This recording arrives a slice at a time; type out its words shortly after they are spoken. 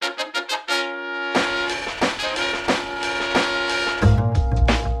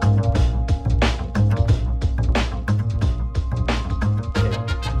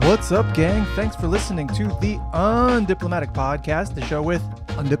What's up, gang? Thanks for listening to the Undiplomatic Podcast, the show with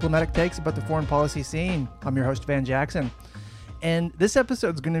undiplomatic takes about the foreign policy scene. I'm your host, Van Jackson. And this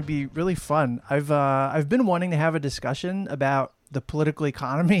episode is going to be really fun. I've been wanting to have a discussion about the political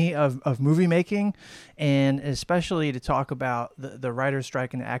economy of movie making, and especially to talk about the writer's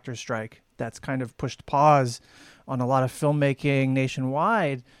strike and the actor's strike that's kind of pushed pause on a lot of filmmaking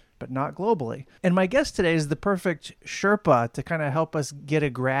nationwide, but not globally. And my guest today is the perfect Sherpa to kind of help us get a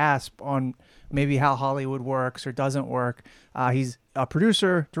grasp on maybe how Hollywood works or doesn't work. He's a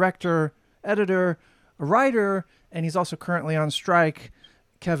producer, director, editor, a writer, and he's also currently on strike.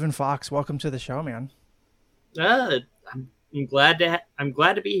 Kevin Fox, welcome to the show, man. I'm glad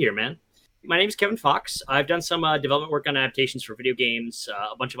to be here, man. My name is Kevin Fox. I've done some development work on adaptations for video games,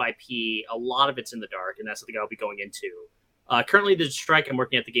 a bunch of IP. A lot of it's in the dark, and that's something I'll be going into. Currently, the strike, I'm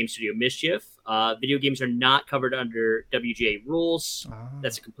working at the game studio Mischief. Video games are not covered under WGA rules.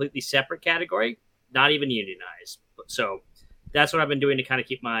 That's a completely separate category, not even unionized. So that's what I've been doing to kind of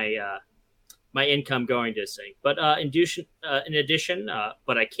keep my my income going to this thing. But in addition,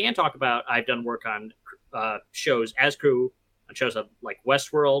 but I can talk about, I've done work on shows as crew on shows like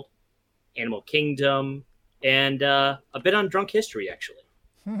Westworld, Animal Kingdom, and a bit on Drunk History, actually.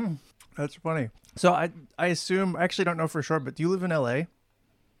 That's funny. So I assume, I actually don't know for sure, but do you live in LA?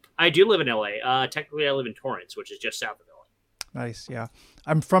 I do live in LA. Technically, I live in Torrance, which is just south of LA. Nice, yeah.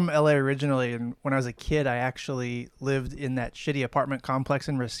 I'm from LA originally, and when I was a kid, I actually lived in that shitty apartment complex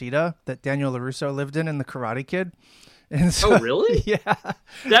in Reseda that Daniel LaRusso lived in The Karate Kid. And so, oh, really? Yeah.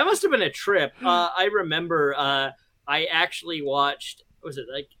 That must have been a trip. I remember I actually watched, what was it,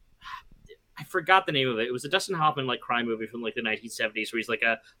 like, I forgot the name of it. It was a Dustin Hoffman crime movie from the 1970s where he's like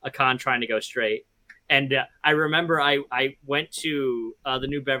a con trying to go straight. And I remember I went to the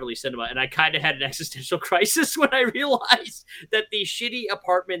New Beverly Cinema, and I kind of had an existential crisis when I realized that the shitty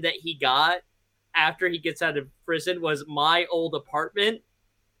apartment that he got after he gets out of prison was my old apartment.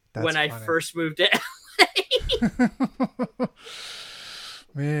 That's when funny. I first moved to LA.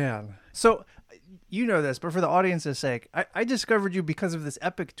 Man. So you know this, but for the audience's sake, I discovered you because of this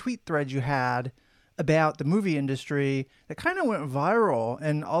epic tweet thread you had about the movie industry that kind of went viral,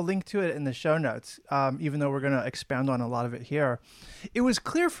 and I'll link to it in the show notes, even though we're going to expound on a lot of it here. It was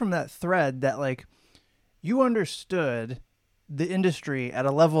clear from that thread that you understood the industry at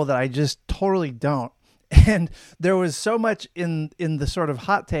a level that I just totally don't. And there was so much in the sort of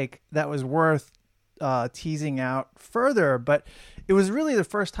hot take that was worth teasing out further, but it was really the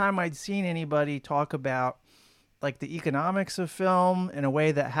first time I'd seen anybody talk about the economics of film in a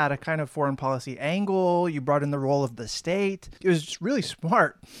way that had a kind of foreign policy angle. You brought in the role of the state. It was just really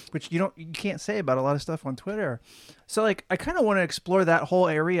smart, which you can't say about a lot of stuff on Twitter. So I kind of want to explore that whole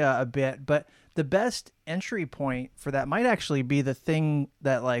area a bit, but the best entry point for that might actually be the thing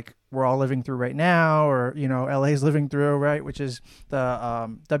that we're all living through right now, or LA's living through, right, which is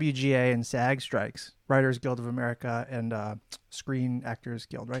the WGA and SAG strikes, Writers Guild of America and Screen Actors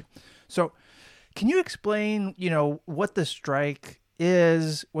Guild, right? So can you explain, what the strike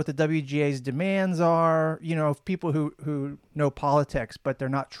is, what the WGA's demands are, people who know politics, but they're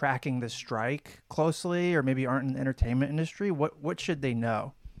not tracking the strike closely, or maybe aren't in the entertainment industry? What should they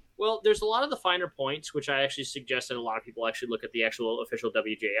know? Well, there's a lot of the finer points, which I actually suggest that a lot of people actually look at the actual official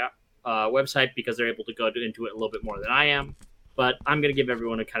WGA website, because they're able to go into it a little bit more than I am. But I'm going to give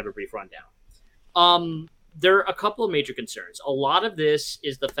everyone a kind of a brief rundown. There are a couple of major concerns. A lot of this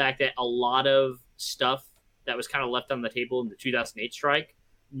is the fact that a lot of stuff that was kind of left on the table in the 2008 strike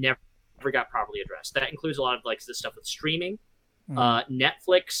never got properly addressed. That includes a lot of the stuff with streaming.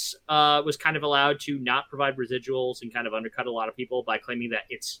 Netflix was kind of allowed to not provide residuals and kind of undercut a lot of people by claiming that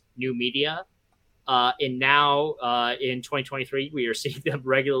it's new media. And now in 2023, we are seeing them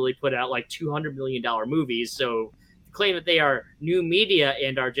regularly put out $200 million movies. So the claim that they are new media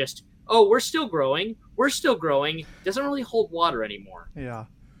and are just, oh, we're still growing, doesn't really hold water anymore. Yeah.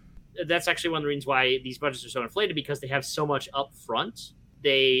 That's actually one of the reasons why these budgets are so inflated, because they have so much up front.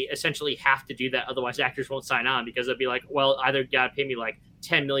 They essentially have to do that, otherwise actors won't sign on, because they'll be like, well, either you gotta pay me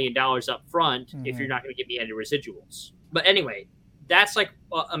 $10 million up front if you're not going to give me any residuals. But anyway, that's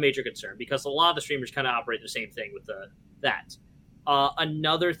a major concern, because a lot of the streamers kind of operate the same thing with that.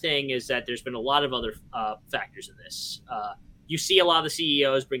 Another thing is that there's been a lot of other factors in this. You see a lot of the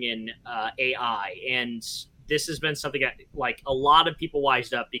CEOs bring in AI, and this has been something that a lot of people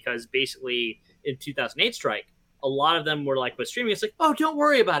wised up, because basically in 2008 strike, a lot of them were with streaming, it's oh, don't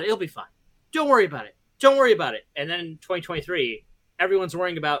worry about it, it'll be fine. Don't worry about it. And then in 2023, everyone's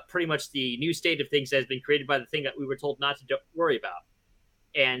worrying about pretty much the new state of things that has been created by the thing that we were told not to worry about.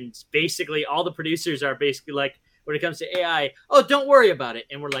 And basically all the producers are basically when it comes to AI, oh, don't worry about it.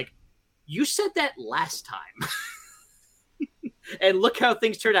 And we're you said that last time. And look how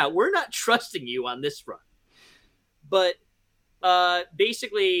things turned out. We're not trusting you on this front. But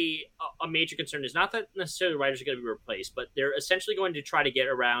basically, a major concern is not that necessarily writers are going to be replaced, but they're essentially going to try to get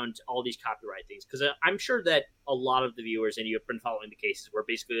around all these copyright things. Because I'm sure that a lot of the viewers, and you have been following the cases, where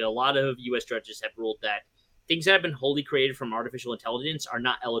basically a lot of U.S. judges have ruled that things that have been wholly created from artificial intelligence are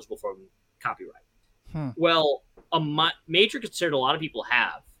not eligible for copyright. Well, a major concern a lot of people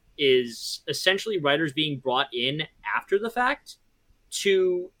have is essentially writers being brought in after the fact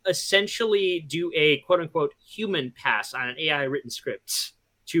to essentially do a quote-unquote human pass on an AI written script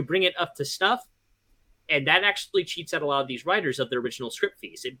to bring it up to snuff. And that actually cheats out a lot of these writers of their original script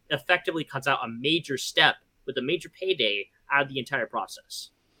fees. It effectively cuts out a major step with a major payday out of the entire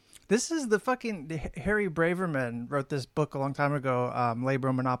process. This is Harry Braverman wrote this book a long time ago,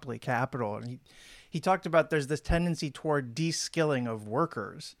 Labor, Monopoly, Capital. And he talked about there's this tendency toward de-skilling of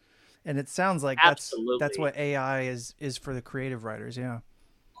workers. And it sounds like that's what AI is for the creative writers. Yeah.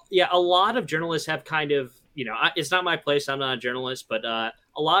 Yeah. A lot of journalists have kind of, it's not my place. I'm not a journalist, but a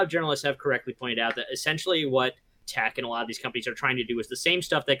lot of journalists have correctly pointed out that essentially what tech and a lot of these companies are trying to do is the same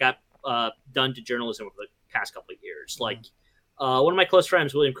stuff that got done to journalism over the past couple of years. Like one of my close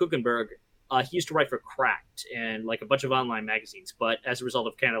friends, William Kuchenberg, he used to write for Cracked and like a bunch of online magazines. But as a result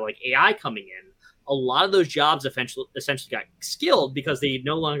of kind of like AI coming in, a lot of those jobs essentially got skilled because they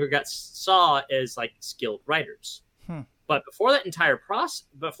no longer saw as like skilled writers. But before that entire process,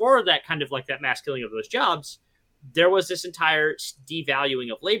 before that kind of like that mass killing of those jobs, there was this entire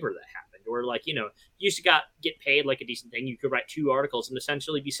devaluing of labor that happened, where like, you used to get paid like a decent thing. You could write 2 articles and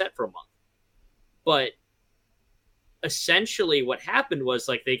essentially be set for a month. But essentially what happened was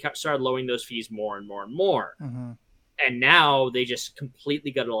like they started lowering those fees more and more and more. And now they just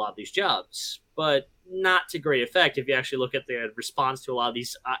completely gutted a lot of these jobs, but not to great effect. If you actually look at the response to a lot of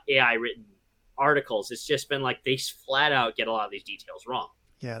these AI written articles, it's just been like they flat out get a lot of these details wrong.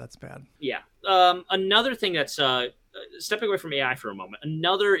 Yeah, that's bad. Yeah. Another thing that's stepping away from AI for a moment,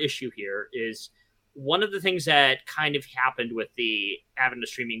 another issue here is one of the things that kind of happened with the advent of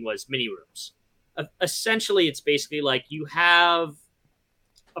streaming was mini rooms. Essentially, it's basically like you have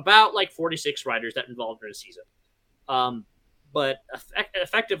about like 46 writers that involved in a season. But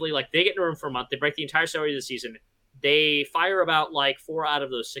effectively, like they get in a room for a month, they break the entire story of the season, they fire about like 4 out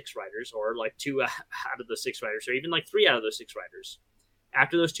of those 6 writers, or like 2 out of those 6 writers, or even like 3 out of those 6 writers.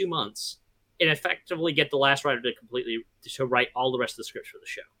 After those 2 months, and effectively get the last writer to write all the rest of the scripts for the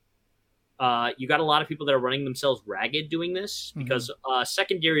show. You got a lot of people that are running themselves ragged doing this because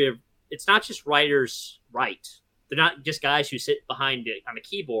secondary, it's not just writers write. They're not just guys who sit behind it on a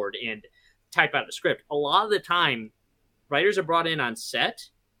keyboard and type out a script. A lot of the time, writers are brought in on set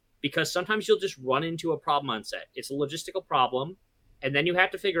because sometimes you'll just run into a problem on set. It's a logistical problem, and then you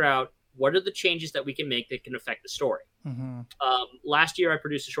have to figure out what are the changes that we can make that can affect the story. Last year, I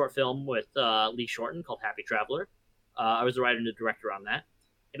produced a short film with Lee Shorten called Happy Traveler. I was the writer and the director on that.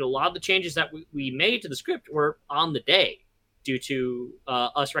 And a lot of the changes that we made to the script were on the day due to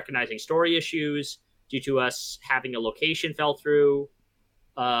us recognizing story issues, due to us having a location fell through,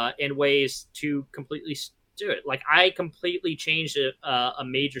 in ways to completely do it. Like I completely changed a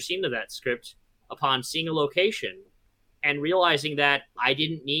major scene of that script upon seeing a location and realizing that I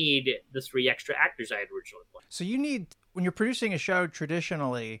didn't need the 3 extra actors I had originally planned. So you need, when you're producing a show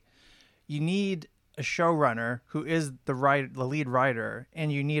traditionally, you need a showrunner who is the lead writer,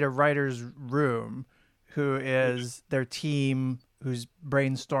 and you need a writer's room who is their team, who's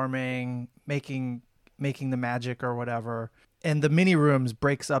brainstorming, making the magic or whatever. And the mini rooms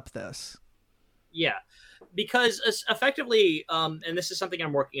breaks up this. Yeah. Because effectively, and this is something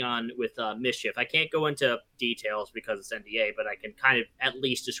I'm working on with Mischief, I can't go into details because it's NDA, but I can kind of at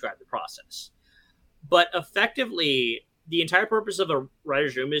least describe the process. But effectively, the entire purpose of a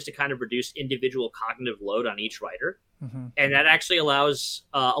writer's room is to kind of reduce individual cognitive load on each writer. And that actually allows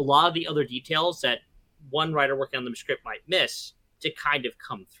a lot of the other details that one writer working on the script might miss to kind of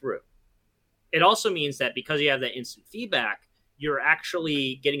come through. It also means that because you have that instant feedback, you're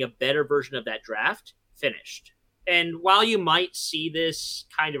actually getting a better version of that draft finished. And while you might see this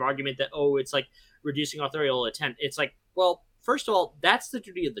kind of argument that, oh, it's like reducing authorial intent, it's like, well, first of all, that's the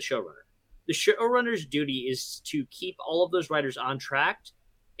duty of the showrunner. The showrunner's duty is to keep all of those writers on track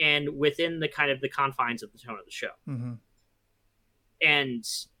and within the kind of the confines of the tone of the show. And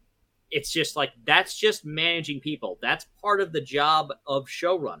it's just like, that's just managing people. That's part of the job of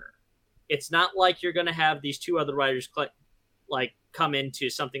showrunner. It's not like you're going to have these 2 other writers like come into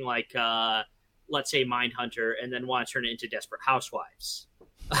something like, let's say Mindhunter, and then want to turn it into Desperate Housewives.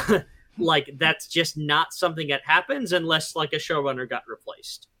 Like, that's just not something that happens unless like a showrunner got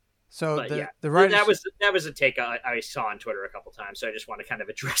replaced. So But yeah, the writers, that was a take I saw on Twitter a couple times, so I just want to kind of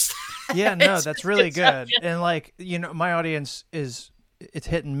address that. yeah, no, that's really good. And like, you know, my audience it's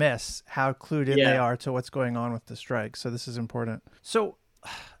hit and miss how clued in they are to what's going on with the strike. So this is important. So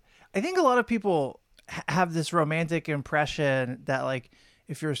I think a lot of people have this romantic impression that like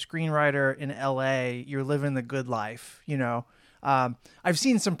if you're a screenwriter in LA, you're living the good life. You know, I've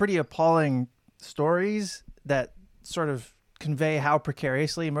seen some pretty appalling stories that sort of convey how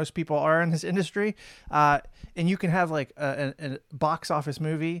precariously most people are in this industry. And you can have like a box office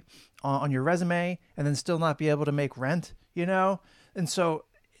movie on your resume and then still not be able to make rent, you know? And so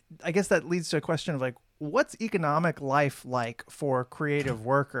I guess that leads to a question of like, what's economic life like for creative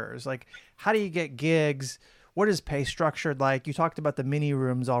workers? Like, how do you get gigs? What is pay structured like? You talked about the mini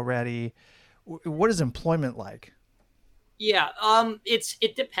rooms already. What is employment like? Yeah,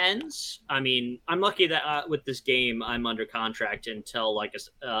 it depends. I mean, I'm lucky that with this game, I'm under contract until like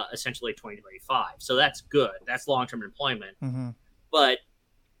essentially 2025. So that's good. That's long-term employment. Mm-hmm. But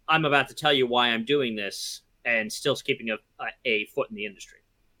I'm about to tell you why I'm doing this and still keeping a foot in the industry.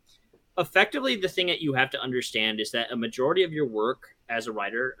 Effectively, the thing that you have to understand is that a majority of your work as a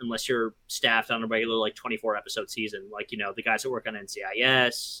writer, unless you're staffed on a regular like 24 episode season, like, you know, the guys that work on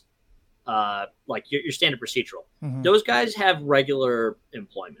NCIS, like your standard procedural, Mm-hmm. those guys have regular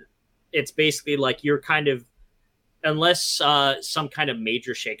employment. It's basically like you're kind of, unless some kind of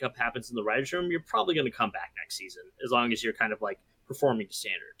major shakeup happens in the writer's room, you're probably going to come back next season as long as you're kind of like performing to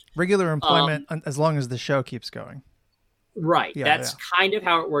standard. Regular employment as long as the show keeps going. Right. Yeah, That's kind of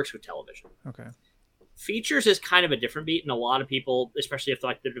how it works with television. Okay. Features is kind of a different beat, and a lot of people, especially if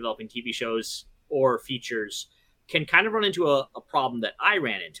like they're developing TV shows or features, can kind of run into a problem that I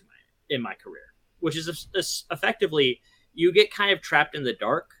ran into in my career, which is effectively you get kind of trapped in the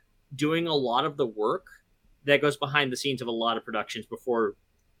dark doing a lot of the work that goes behind the scenes of a lot of productions before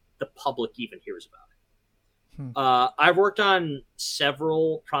the public even hears about it. I've worked on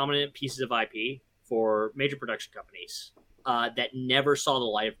several prominent pieces of IP for major production companies that never saw the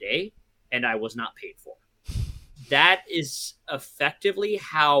light of day, and I was not paid for. That is effectively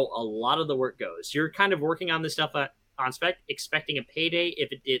how a lot of the work goes. You're kind of working on this stuff on spec, expecting a payday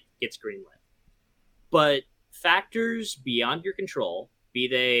if it gets greenlit. But factors beyond your control, be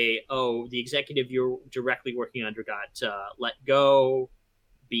they, the executive you're directly working under got let go,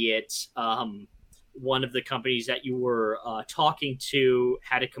 be it one of the companies that you were talking to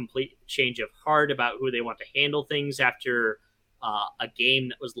had a complete change of heart about who they want to handle things after a game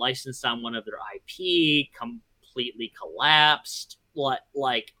that was licensed on one of their IP completely collapsed.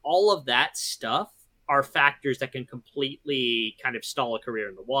 Like all of that stuff are factors that can completely kind of stall a career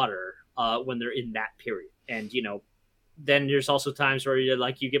in the water when they're in that period. And, you know, then there's also times where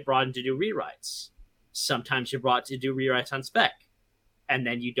you get brought in to do rewrites. Sometimes you're brought to do rewrites on spec, and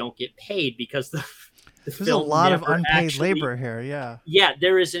then you don't get paid because there's a lot of unpaid labor here. Yeah,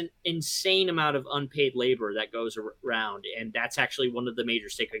 there is an insane amount of unpaid labor that goes around, and that's actually one of the major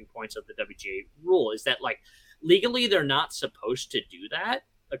sticking points of the WGA rule is that, like, legally they're not supposed to do that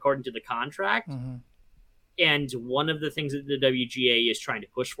according to the contract. Mm-hmm. And one of the things that the WGA is trying to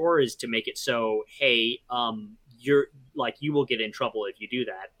push for is to make it so, hey, you're like, you will get in trouble if you do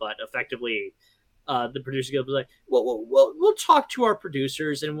that. But effectively, the producer guild was like, well, we'll talk to our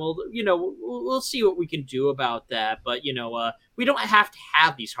producers and we'll see what we can do about that. But, we don't have to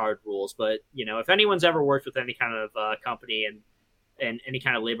have these hard rules. But, if anyone's ever worked with any kind of company and any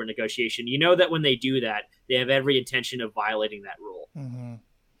kind of labor negotiation, you know that when they do that, they have every intention of violating that rule. Mm-hmm.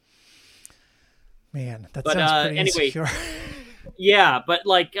 Man, that sounds pretty insecure. Yeah, but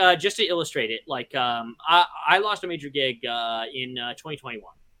like just to illustrate it, like I lost a major gig in 2021,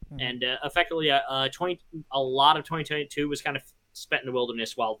 and effectively a lot of 2022 was kind of spent in the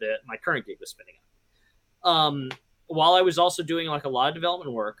wilderness while my current gig was spinning up. While I was also doing like a lot of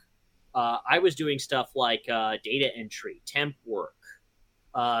development work, I was doing stuff like data entry, temp work.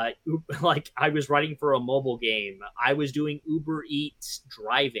 Like I was writing for a mobile game. I was doing Uber Eats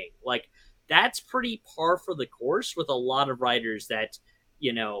driving. Like that's pretty par for the course with a lot of writers that,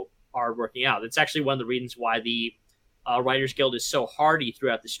 are working out. That's actually one of the reasons why the Writers Guild is so hardy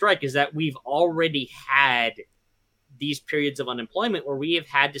throughout the strike is that we've already had these periods of unemployment where we have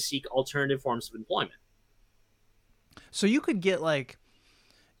had to seek alternative forms of employment. So you could get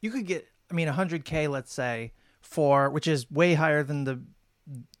 100K, let's say, which is way higher than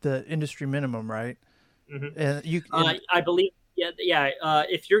the industry minimum, right? Mm-hmm. I believe. Yeah.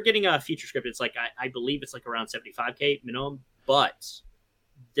 If you're getting a feature script, it's like I believe it's like around 75K minimum, but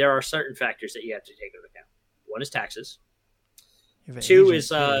there are certain factors that you have to take into account. One is taxes. Two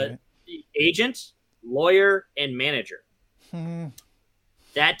is agent, lawyer, and manager.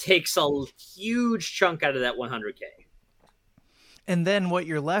 That takes a huge chunk out of that 100K. And then what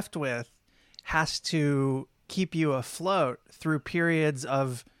you're left with has to keep you afloat through periods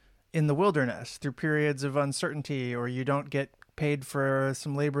of in the wilderness, through periods of uncertainty, or you don't get paid for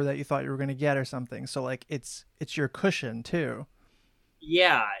some labor that you thought you were going to get or something. So like it's your cushion too.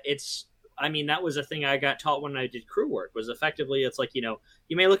 Yeah, I mean, that was a thing I got taught when I did crew work, was effectively, it's like, you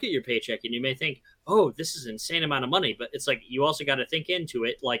may look at your paycheck and you may think, oh, this is an insane amount of money. But it's like, you also got to think into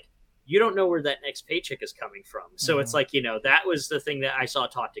it. Like, you don't know where that next paycheck is coming from. So it's like, that was the thing that I saw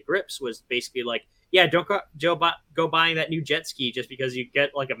taught to grips, was basically like, yeah, don't go buying that new jet ski just because you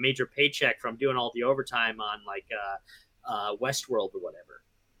get like a major paycheck from doing all the overtime on like Westworld or whatever.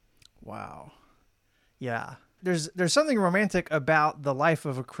 Wow. Yeah. There's something romantic about the life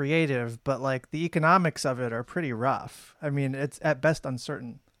of a creative, but like the economics of it are pretty rough. I mean, it's at best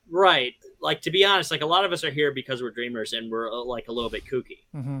uncertain. Right. Like, to be honest, like a lot of us are here because we're dreamers and we're like a little bit kooky.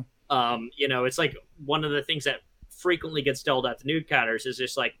 Mm-hmm. It's like one of the things that frequently gets dealt at the nude counters is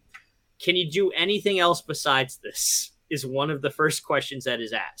just like, can you do anything else besides this? Is one of the first questions that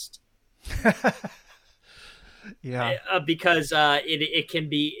is asked. Yeah. Because it can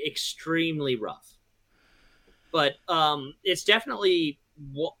be extremely rough. But it's just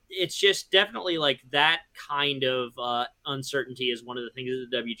definitely like that kind of uncertainty is one of the things that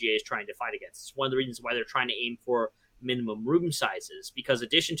the WGA is trying to fight against. It's one of the reasons why they're trying to aim for minimum room sizes, because in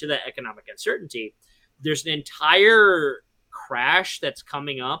addition to that economic uncertainty, there's an entire crash that's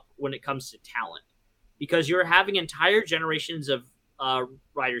coming up when it comes to talent, because you're having entire generations of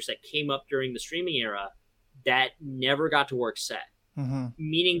writers that came up during the streaming era that never got to work set. Mm-hmm.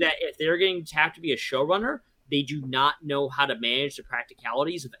 Meaning that if they're going to have to be a showrunner, they do not know how to manage the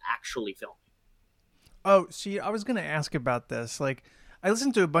practicalities of actually filming. Oh, see, I was going to ask about this. Like, I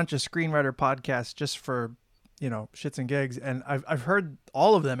listened to a bunch of screenwriter podcasts just for, shits and gigs, and I've heard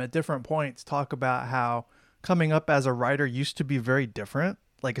all of them at different points talk about how coming up as a writer used to be very different,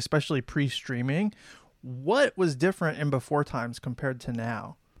 like especially pre-streaming. What was different in before times compared to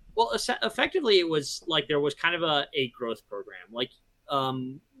now? Well, effectively, it was like there was kind of a growth program. Like,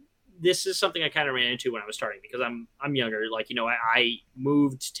 this is something I kind of ran into when I was starting, because I'm younger. Like, I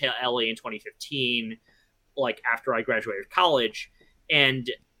moved to LA in 2015, like after I graduated college, and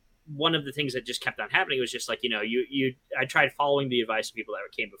one of the things that just kept on happening was just like, I tried following the advice of people that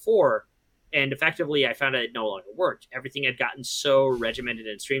came before, and effectively I found out it no longer worked. Everything had gotten so regimented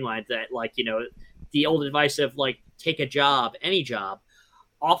and streamlined that, like, the old advice of like, take a job, any job,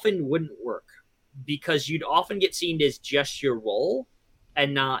 often wouldn't work, because you'd often get seen as just your role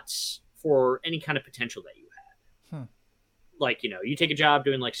and not for any kind of potential that you had. Like, you take a job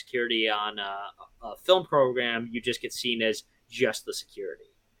doing like security on a film program, you just get seen as just the security.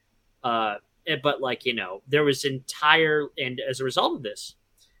 But like, there was and as a result of this,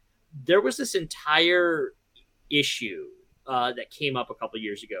 there was this entire issue that came up a couple of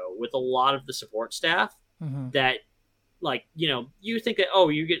years ago with a lot of the support staff. Mm-hmm. That, like, you think that, oh,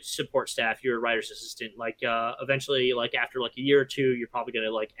 you get support staff, you're a writer's assistant, like eventually, like after like a year or two, you're probably going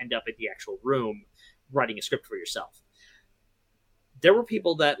to like end up in the actual room writing a script for yourself. There were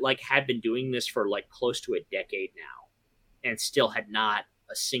people that like had been doing this for like close to a decade now and still had not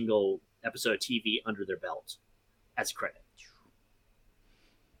a single episode of TV under their belt as credit.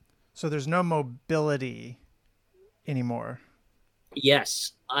 So there's no mobility anymore.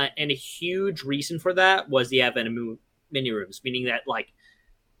 Yes. And a huge reason for that was the advent of mini rooms, meaning that like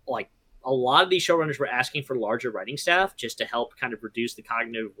a lot of these showrunners were asking for larger writing staff just to help kind of reduce the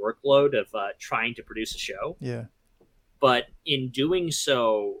cognitive workload of trying to produce a show. Yeah. But in doing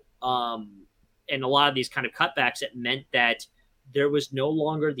so, and a lot of these kind of cutbacks, it meant that there was no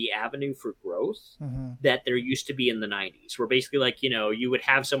longer the avenue for growth that there used to be in the 90s, where basically like, you would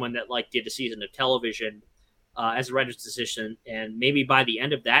have someone that like did a season of television as a writer's assistant, and maybe by the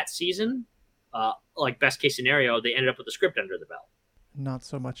end of that season, like best case scenario, they ended up with a script under the belt. Not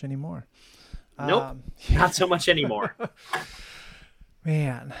so much anymore. Nope, not so much anymore.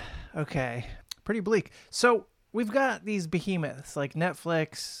 Man, okay. Pretty bleak. So we've got these behemoths like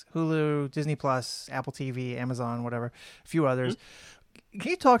Netflix, Hulu, Disney Plus, Apple TV, Amazon, whatever, a few others. Mm-hmm.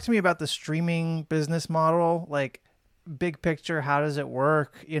 Can you talk to me about the streaming business model? Like, big picture, how does it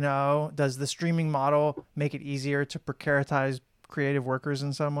work? Does the streaming model make it easier to precarize creative workers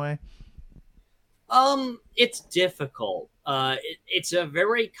in some way? It's difficult. It's a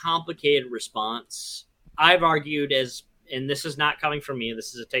very complicated response. I've argued, and this is not coming from me,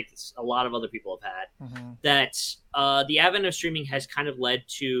 this is a take that a lot of other people have had, that the advent of streaming has kind of led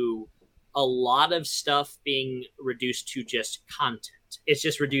to a lot of stuff being reduced to just content. It's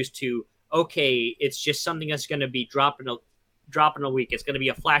just reduced to, okay, it's just something that's going to be dropped drop in a week. It's going to be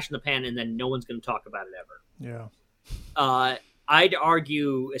a flash in the pan, and then no one's going to talk about it ever. Yeah. I'd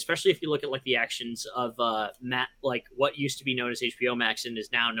argue, especially if you look at like the actions of like what used to be known as HBO Max and is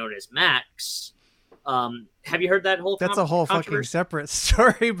now known as Max. Have you heard that whole? That's a whole fucking separate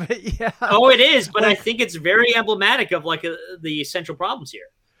story, but yeah. Oh, it is, but I think it's very emblematic of like the central problems here.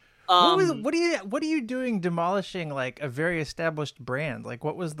 What are you doing demolishing like a very established brand? Like,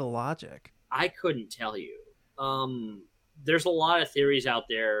 what was the logic? I couldn't tell you. There's a lot of theories out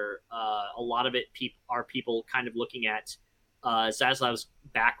there. A lot of it are people kind of looking at Zaslav's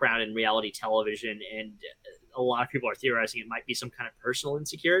background in reality television, and a lot of people are theorizing it might be some kind of personal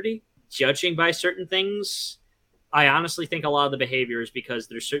insecurity. Judging by certain things, I honestly think a lot of the behavior is because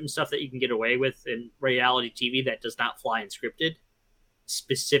there's certain stuff that you can get away with in reality TV that does not fly in scripted,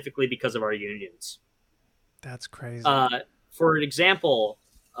 specifically because of our unions. That's crazy. For example,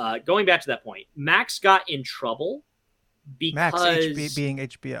 going back to that point, Max got in trouble because Max being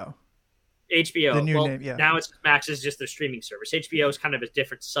HBO. HBO. The new name, yeah. Now Max is just their streaming service. HBO is kind of a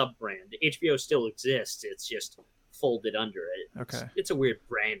different sub brand. HBO still exists. It's just folded under it. Okay. It's a weird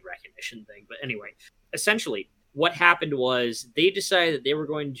brand recognition thing, but anyway, essentially, what happened was they decided that they were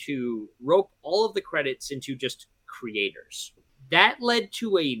going to rope all of the credits into just creators. That led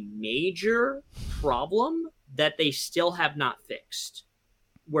to a major problem that they still have not fixed,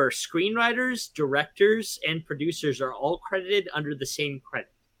 where screenwriters, directors, and producers are all credited under the same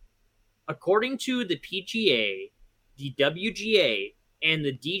credit. According to the PGA, the WGA, and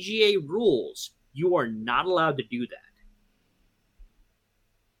the DGA rules, you are not allowed to do that.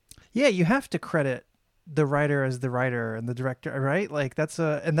 Yeah, you have to credit the writer as the writer and the director, right? Like that's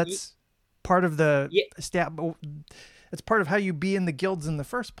part of the it's part of how you be in the guilds in the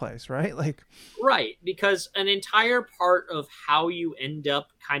first place, right? Like, right, because an entire part of how you end up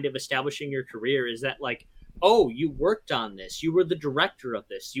kind of establishing your career is that, like, oh, you worked on this, you were the director of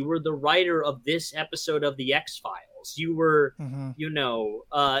this, you were the writer of this episode of the X-Files, you were, you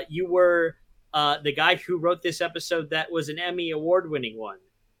were the guy who wrote this episode that was an Emmy award-winning one,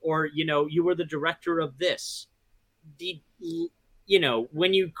 or, you were the director of this.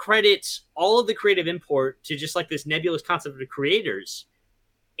 When you credit all of the creative import to just like this nebulous concept of creators,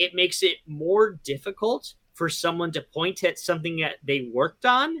 it makes it more difficult for someone to point at something that they worked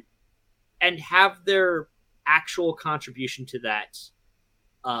on and have their actual contribution to that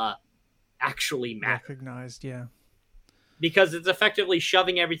actually matter. Recognized, yeah. Because it's effectively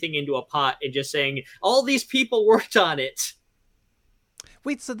shoving everything into a pot and just saying, all these people worked on it.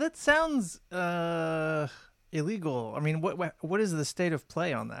 Wait, so that sounds illegal. I mean, what is the state of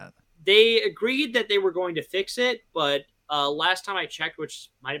play on that? They agreed that they were going to fix it, but last time I checked, which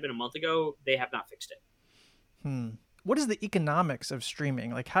might have been a month ago, they have not fixed it. What is the economics of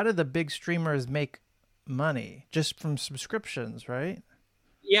streaming? Like, how do the big streamers make money? Just from subscriptions, right?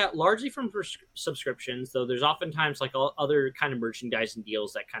 Yeah, largely from subscriptions, though there's oftentimes like other kind of merchandising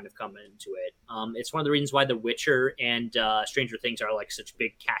deals that kind of come into it. It's one of the reasons why The Witcher and Stranger Things are like such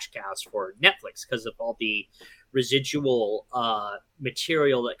big cash cows for Netflix, because of all the residual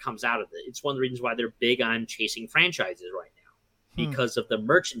material that comes out of it. It's one of the reasons why they're big on chasing franchises right now, because of the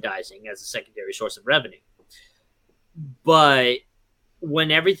merchandising as a secondary source of revenue. But when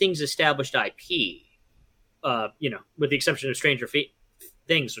everything's established IP, with the exception of Stranger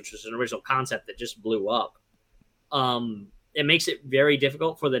Things, which was an original concept that just blew up, it makes it very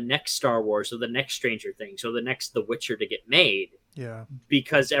difficult for the next Star Wars or the next Stranger Things or the next The Witcher to get made. Yeah.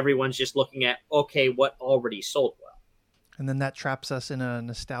 Because everyone's just looking at, okay, what already sold well. And then that traps us in a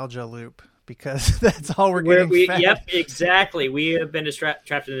nostalgia loop, because that's all we're getting fed. Yep, exactly. We have been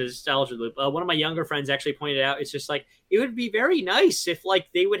trapped in a nostalgia loop. One of my younger friends actually pointed out, it's just like, it would be very nice if like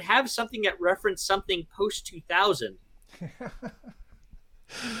they would have something that referenced something post-2000.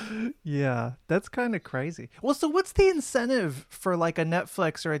 Yeah, that's kind of crazy. Well, so what's the incentive for like a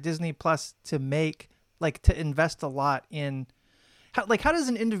Netflix or a Disney Plus to invest a lot in how does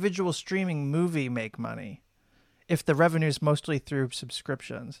an individual streaming movie make money if the revenue is mostly through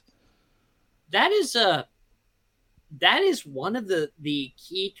subscriptions? That is one of the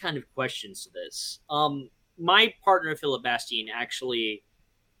key kind of questions to this. My partner Philip Bastien actually,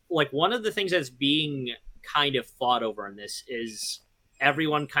 like, one of the things that's being kind of fought over in this is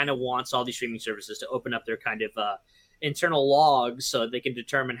everyone kind of wants all these streaming services to open up their kind of internal logs so they can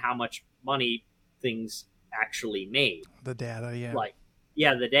determine how much money things actually made. The data,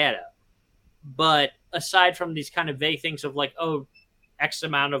 yeah. The data. But aside from these kind of vague things of like, oh, X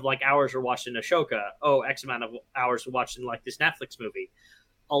amount of like hours were watched in Ashoka, oh, X amount of hours were watched in like this Netflix movie,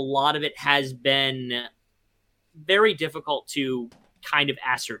 a lot of it has been very difficult to kind of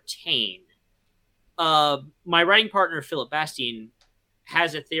ascertain. my writing partner Philip Bastien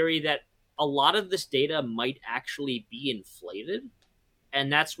has a theory that a lot of this data might actually be inflated,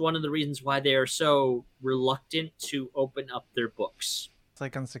 and that's one of the reasons why they are so reluctant to open up their books. It's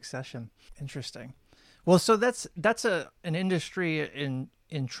like on Succession. Interesting. Well, so that's an industry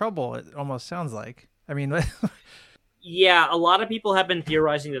in trouble. It almost sounds like. I mean, yeah, a lot of people have been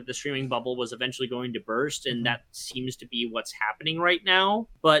theorizing that the streaming bubble was eventually going to burst, and that seems to be what's happening right now.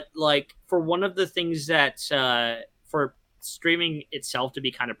 But like, for one of the things that for streaming itself to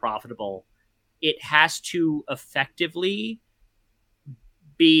be kind of profitable, it has to effectively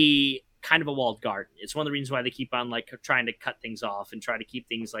be kind of a walled garden. It's one of the reasons why they keep on like trying to cut things off and try to keep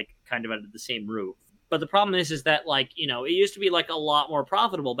things like kind of under the same roof. But the problem is that, like, you know, it used to be like a lot more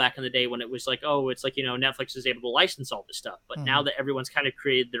profitable back in the day when it was like, oh, it's like, you know, Netflix is able to license all this stuff. But now that everyone's kind of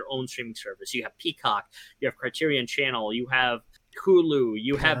created their own streaming service, you have Peacock, you have Criterion Channel, you have Hulu,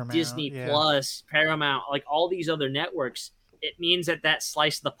 you have Disney Plus, Paramount, like all these other networks. It means that that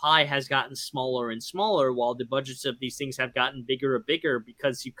slice of the pie has gotten smaller and smaller, while the budgets of these things have gotten bigger and bigger,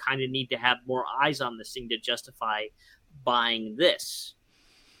 because you kind of need to have more eyes on this thing to justify buying this.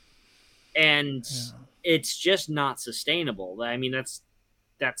 And it's just not sustainable. I mean, that's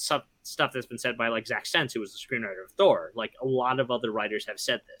stuff that's been said by like Zack Stentz, who was the screenwriter of Thor. Like, a lot of other writers have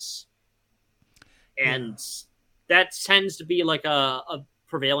said this, and that tends to be like a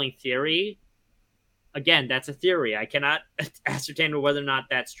prevailing theory. Again, that's a theory. I cannot ascertain whether or not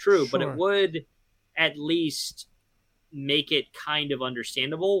that's true, but it would at least make it kind of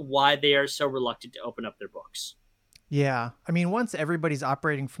understandable why they are so reluctant to open up their books. Yeah. I mean, once everybody's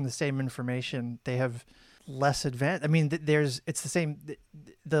operating from the same information, they have less advantage. I mean, it's the same.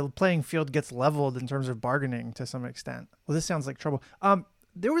 The playing field gets leveled in terms of bargaining to some extent. Well, this sounds like trouble.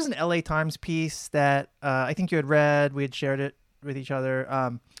 There was an LA Times piece that I think you had read. We had shared it with each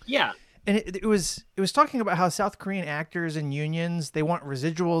other. Yeah. And it was talking about how South Korean actors and unions, they want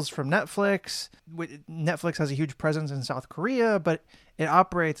residuals from Netflix. Netflix has a huge presence in South Korea, but it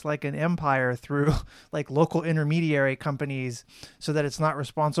operates like an empire through like local intermediary companies, so that it's not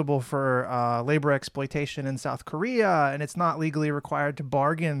responsible for labor exploitation in South Korea, and it's not legally required to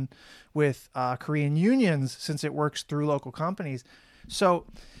bargain with Korean unions since it works through local companies. So,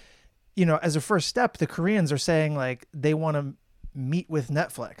 you know, as a first step, the Koreans are saying like they want to meet with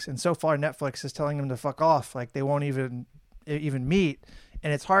Netflix, and so far Netflix is telling them to fuck off. Like, they won't even meet,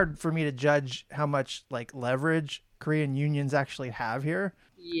 and it's hard for me to judge how much like leverage Korean unions actually have here.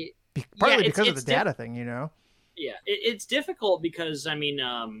 Partly because of the data thing, you know. Yeah, it's difficult because, I mean,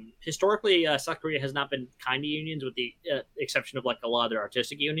 historically South Korea has not been kind to unions, with the exception of like a lot of their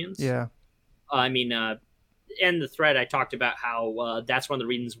artistic unions. Yeah, I mean, in the thread I talked about how that's one of the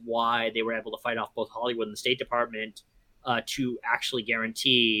reasons why they were able to fight off both Hollywood and the State Department to actually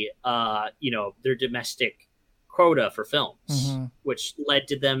guarantee, you know, their domestic quota for films, which led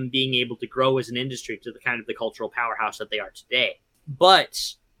to them being able to grow as an industry to the kind of the cultural powerhouse that they are today. But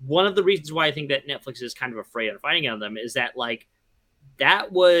one of the reasons why I think that Netflix is kind of afraid of fighting on them is that, like,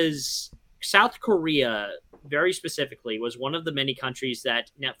 that was South Korea very specifically was one of the many countries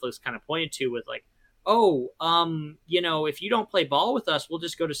that Netflix kind of pointed to with like, oh, you know, if you don't play ball with us, we'll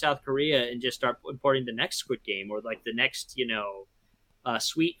just go to South Korea and just start importing the next Squid Game, or like the next, you know,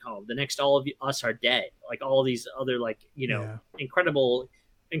 Sweet Home, the next All of Us Are Dead, like all these other, like, you know,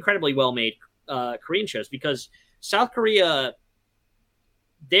 incredibly well-made Korean shows, because South Korea,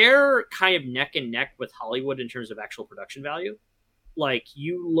 they're kind of neck and neck with Hollywood in terms of actual production value. Like,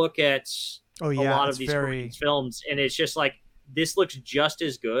 you look at a lot of these Korean films, and it's just like, this looks just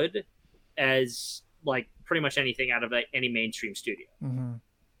as good as like pretty much anything out of any mainstream studio.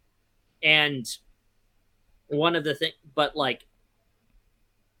 And one of the things, but like,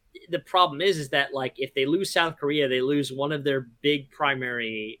 the problem is that like, if they lose South Korea, they lose one of their big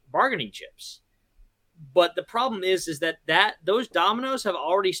primary bargaining chips. But the problem is that those dominoes have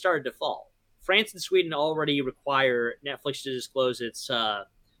already started to fall. France and Sweden already require Netflix to disclose its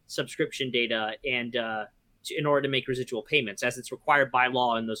subscription data and in order to make residual payments, as it's required by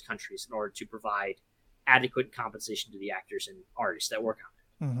law in those countries in order to provide adequate compensation to the actors and artists that work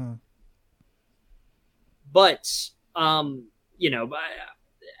on it. But you know,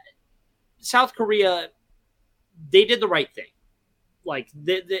 South Korea, they did the right thing. Like,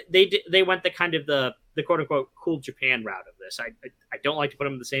 they went the kind of the quote unquote cool Japan route of this. I don't like to put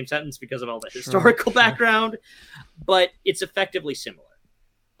them in the same sentence because of all the historical background, but it's effectively similar.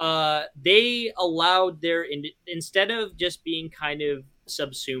 They allowed instead of just being kind of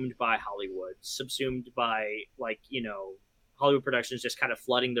subsumed by Hollywood, subsumed by, like, you know, Hollywood productions just kind of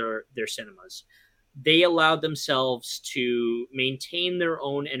flooding their cinemas, they allowed themselves to maintain their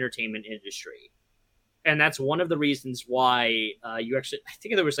own entertainment industry And that's one of the reasons why you actually, I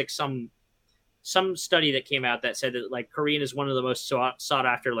think there was like some study that came out that said that like Korean is one of the most sought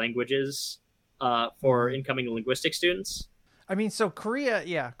after languages for incoming linguistic students. I mean, so Korea,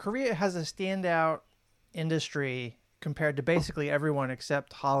 yeah, Korea has a standout industry compared to basically everyone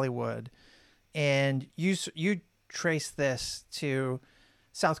except Hollywood. And you trace this to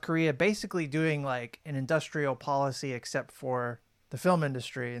South Korea basically doing like an industrial policy except for the film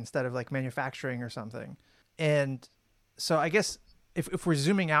industry instead of like manufacturing or something. And so I guess if we're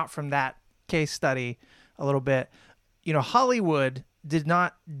zooming out from that case study a little bit, you know, Hollywood did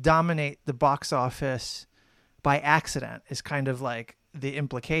not dominate the box office by accident is kind of like the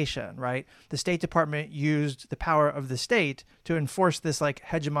implication, right? The State Department used the power of the state to enforce this like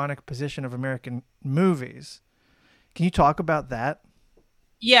hegemonic position of American movies. Can you talk about that?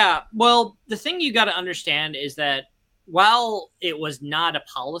 Yeah, well, the thing you got to understand is that while it was not a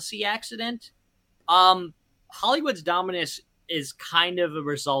policy accident, Hollywood's dominance is kind of a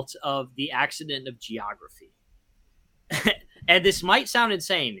result of the accident of geography. And this might sound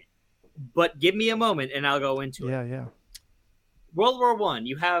insane, but give me a moment and I'll go into it. Yeah. World War One,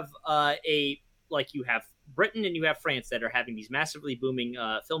 you have you have Britain and you have France that are having these massively booming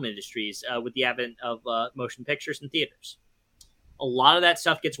film industries with the advent of motion pictures and theaters. A lot of that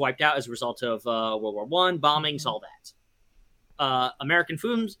stuff gets wiped out as a result of World War One, bombings, all that. American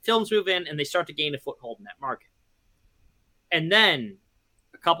films move in and they start to gain a foothold in that market. And then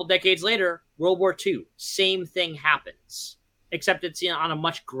a couple decades later, World War II, same thing happens, except it's on a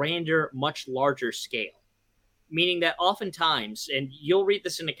much grander, much larger scale. Meaning that oftentimes, and you'll read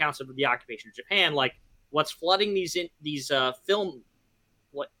this in accounts of the occupation of Japan, like what's flooding these film,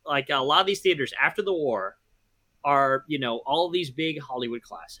 like a lot of these theaters after the war are, you know, all of these big Hollywood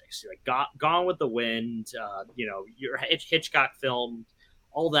classics, like Gone with the Wind, you know, your Hitchcock film,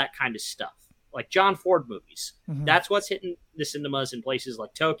 all that kind of stuff. Like John Ford movies. Mm-hmm. That's what's hitting the cinemas in places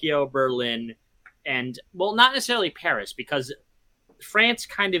like Tokyo, Berlin, and, well, not necessarily Paris, because France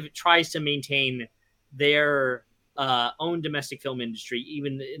kind of tries to maintain their own domestic film industry,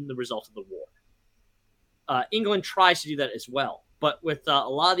 even in the result of the war. England tries to do that as well. But with a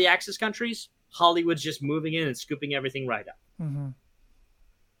lot of the Axis countries, Hollywood's just moving in and scooping everything right up. Mm-hmm.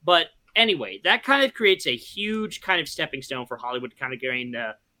 But anyway, that kind of creates a huge kind of stepping stone for Hollywood to kind of gain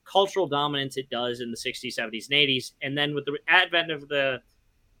the cultural dominance it does in the 60s, 70s, and 80s. And then with the advent of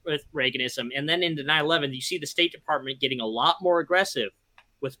with Reaganism, and then into 9/11, you see the State Department getting a lot more aggressive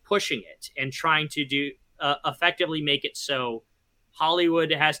with pushing it and trying to do effectively make it so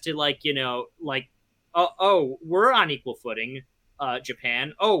Hollywood has to, like, you know, like, oh, we're on equal footing,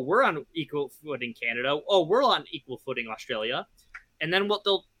 Japan. Oh, we're on equal footing, Canada. Oh, we're on equal footing, Australia. And then what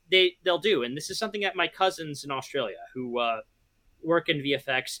they'll do, and this is something that my cousins in Australia, who work in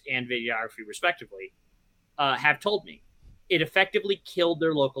VFX and videography respectively, have told me, it effectively killed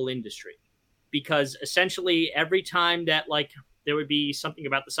their local industry, because essentially every time that, like, there would be something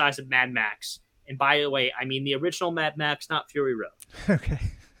about the size of Mad Max, and by the way, I mean the original Mad Max, not Fury Road. Okay.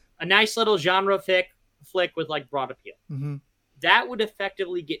 A nice little genre flick with, like, broad appeal. Mm-hmm. That would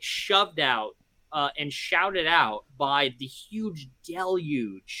effectively get shoved out and shouted out by the huge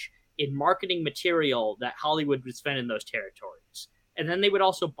deluge in marketing material that Hollywood would spend in those territories. And then they would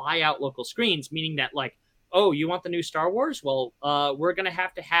also buy out local screens, meaning that, like, oh, you want the new Star Wars? Well, we're going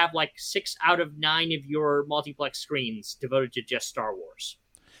to have like 6 out of 9 of your multiplex screens devoted to just Star Wars.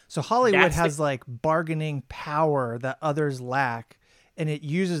 So Hollywood has like bargaining power that others lack, and it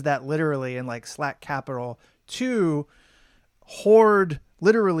uses that literally in like slack capital to hoard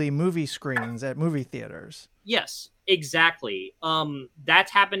literally movie screens at movie theaters. Yes, exactly.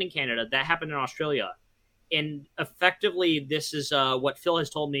 That's happened in Canada. That happened in Australia. And effectively, this is what Phil has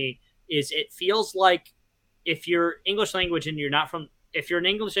told me, is it feels like if you're English language and if you're an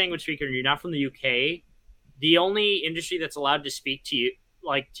English language speaker and you're not from the UK, the only industry that's allowed to speak to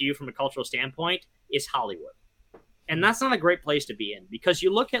you from a cultural standpoint is Hollywood. And that's not a great place to be in, because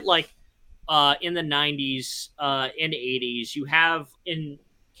you look at, like, in the 90s and 80s, you have in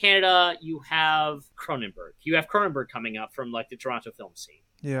Canada, you have Cronenberg. You have Cronenberg coming up from, like, the Toronto film scene.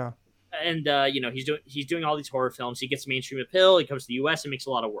 Yeah. And, you know, he's doing all these horror films. He gets mainstream appeal. He comes to the US and makes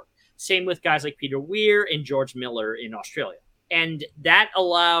a lot of work. Same with guys like Peter Weir and George Miller in Australia. And that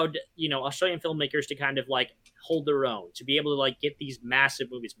allowed, you know, Australian filmmakers to kind of, like, hold their own, to be able to, like, get these massive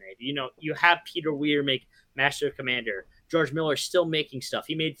movies made. You know, you have Peter Weir make Master of Commander. George Miller still making stuff.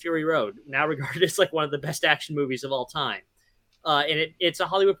 He made Fury Road, now regarded as, like, one of the best action movies of all time. And it's a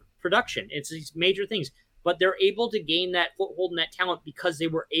Hollywood production. It's these major things. But they're able to gain that foothold and that talent because they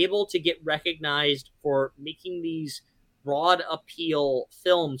were able to get recognized for making these broad appeal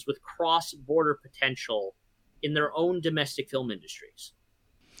films with cross-border potential in their own domestic film industries.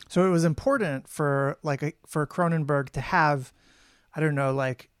 So it was important for for Cronenberg to have, I don't know,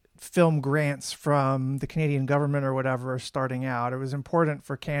 like film grants from the Canadian government or whatever starting out. It was important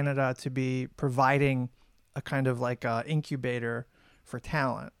for Canada to be providing a kind of like a incubator for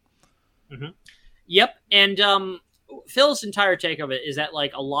talent. Mm-hmm. Yep. And Phil's entire take of it is that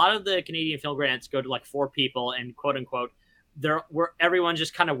like a lot of the Canadian film grants go to like 4 people and quote unquote, everyone's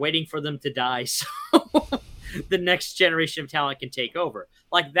just kind of waiting for them to die. So the next generation of talent can take over.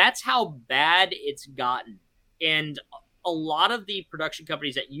 Like that's how bad it's gotten. And a lot of the production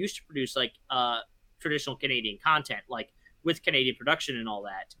companies that used to produce like traditional Canadian content, like with Canadian production and all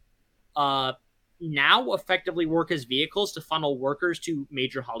that, now effectively work as vehicles to funnel workers to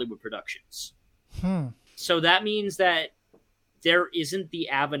major Hollywood productions. So that means that there isn't the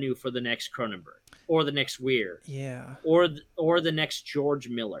avenue for the next Cronenberg or the next Weir, or the next George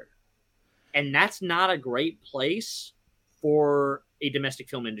Miller, and that's not a great place for a domestic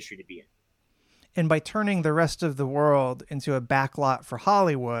film industry to be in. And by turning the rest of the world into a backlot for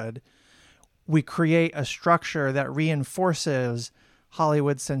Hollywood, we create a structure that reinforces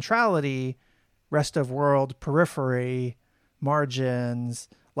Hollywood's centrality, rest of world periphery, margins.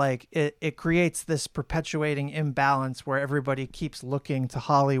 Like it creates this perpetuating imbalance where everybody keeps looking to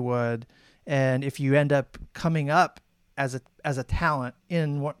Hollywood. And if you end up coming up as a talent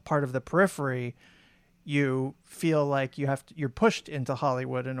in what part of the periphery, you feel like you're pushed into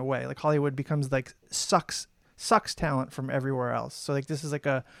Hollywood in a way. Like Hollywood becomes like sucks talent from everywhere else. So like this is like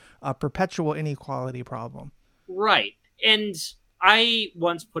a perpetual inequality problem. Right. And I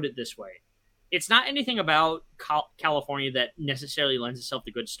once put it this way. It's not anything about California that necessarily lends itself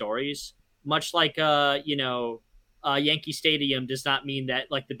to good stories. Much like, Yankee Stadium does not mean that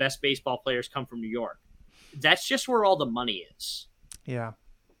like the best baseball players come from New York. That's just where all the money is. Yeah.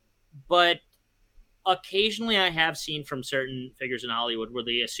 But occasionally I have seen from certain figures in Hollywood where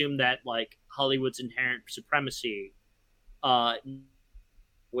they assume that like Hollywood's inherent supremacy,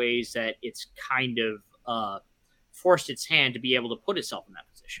 ways that it's kind of forced its hand to be able to put itself in that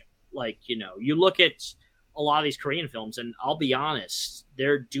position. Like, you look at a lot of these Korean films, and I'll be honest,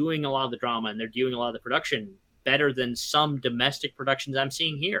 they're doing a lot of the drama and they're doing a lot of the production better than some domestic productions I'm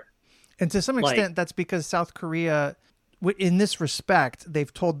seeing here. And to some extent, that's because South Korea, in this respect,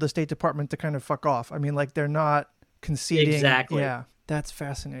 they've told the State Department to kind of fuck off. I mean, like they're not conceding. Exactly. Yeah, that's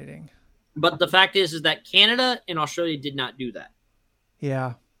fascinating. But the fact is that Canada and Australia did not do that.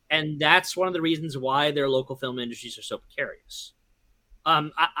 Yeah. And that's one of the reasons why their local film industries are so precarious.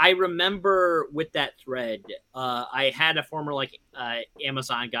 I remember with that thread, I had a former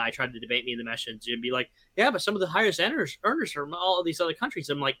Amazon guy try to debate me in the message and be like, yeah, but some of the highest earners from all of these other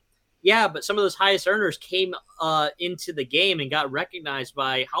countries. I'm like, yeah, but some of those highest earners came into the game and got recognized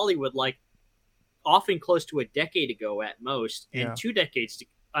by Hollywood like often close to a decade ago at most, and 2 decades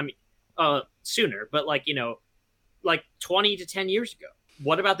sooner, but like 20 to 10 years ago.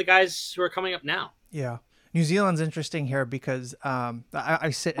 What about the guys who are coming up now? Yeah. New Zealand's interesting here because I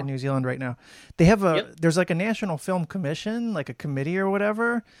sit in New Zealand right now. They have there's like a National Film Commission, like a committee or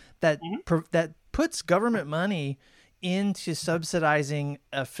whatever that that puts government money into subsidizing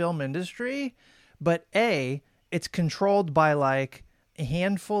a film industry, but it's controlled by like a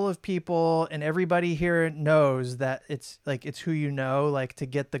handful of people, and everybody here knows that it's who like to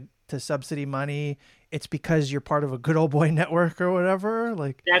get to subsidy money. It's because you're part of a good old boy network or whatever.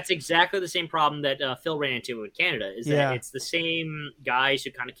 Like that's exactly the same problem that Phil ran into in Canada. Is that it's the same guys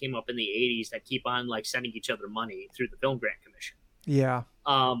who kind of came up in the '80s that keep on like sending each other money through the Film Grant Commission. Yeah.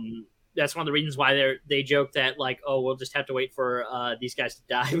 That's one of the reasons why they joke that like, oh, we'll just have to wait for these guys to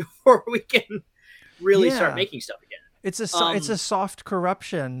die before we can really start making stuff again. It's a soft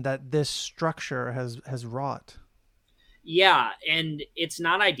corruption that this structure has wrought. Yeah, and it's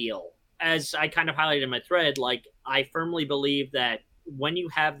not ideal. As I kind of highlighted in my thread, like I firmly believe that when you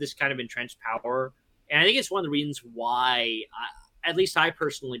have this kind of entrenched power, and I think it's one of the reasons why, at least I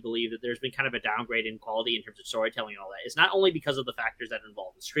personally believe that there's been kind of a downgrade in quality in terms of storytelling and all that. It's not only because of the factors that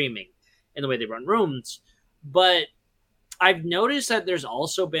involve the streaming and the way they run rooms, but I've noticed that there's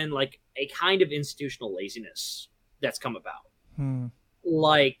also been like a kind of institutional laziness that's come about.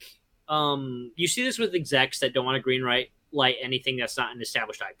 Like, you see this with execs that don't want to greenlight anything that's not an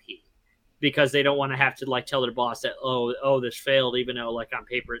established IP, because they don't want to have to like tell their boss that oh this failed, even though like on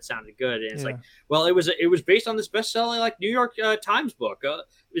paper it sounded good. And it's like, well, it was based on this best-selling like New York Times book.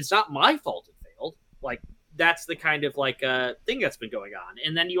 It's not my fault it failed. Like that's the kind of like thing that's been going on.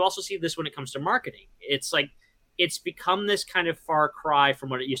 And then you also see this when it comes to marketing. It's like it's become this kind of far cry from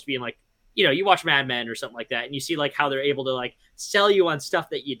what it used to be in like you watch Mad Men or something like that, and you see like how they're able to like sell you on stuff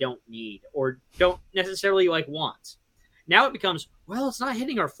that you don't need or don't necessarily like want. Now it becomes, well, it's not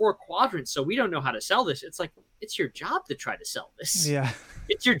hitting our 4 quadrants, so we don't know how to sell this. It's like, it's your job to try to sell this. Yeah.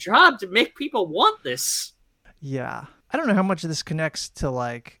 It's your job to make people want this. Yeah. I don't know how much of this connects to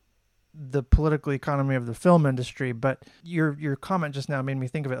like the political economy of the film industry, but your comment just now made me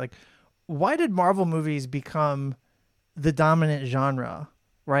think of it. Like, why did Marvel movies become the dominant genre?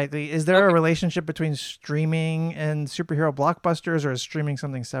 Right? Is there a relationship between streaming and superhero blockbusters, or is streaming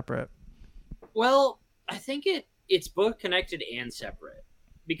something separate? Well, I think it's both connected and separate,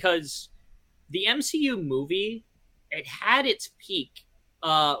 because the MCU movie, it had its peak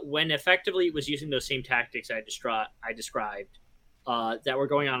when effectively it was using those same tactics I described that were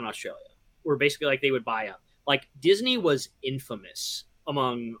going on in Australia, where basically like they would buy up. Like Disney was infamous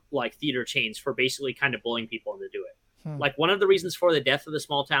among like theater chains for basically kind of bullying people into do it. Like one of the reasons for the death of the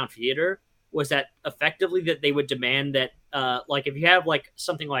small town theater was that effectively that they would demand that like if you have like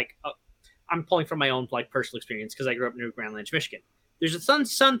something like I'm pulling from my own like personal experience because I grew up near Grand Ledge, Michigan. There's a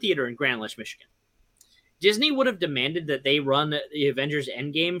Sun Theater in Grand Ledge, Michigan. Disney would have demanded that they run the Avengers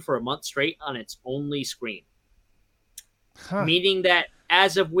Endgame for a month straight on its only screen. Meaning that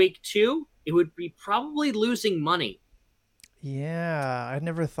as of week 2, it would be probably losing money. Yeah, I'd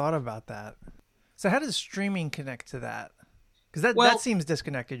never thought about that. So how does streaming connect to that? Because that seems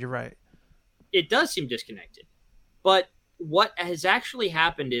disconnected. You're right. It does seem disconnected. But what has actually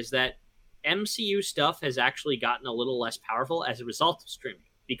happened is that MCU stuff has actually gotten a little less powerful as a result of streaming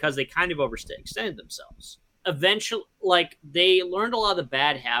because they kind of overextended themselves. Eventually, like, they learned a lot of the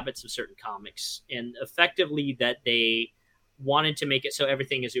bad habits of certain comics, and effectively that they wanted to make it so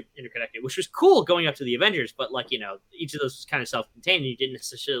everything is interconnected, which was cool going up to the Avengers, but like, each of those was kind of self-contained, and you didn't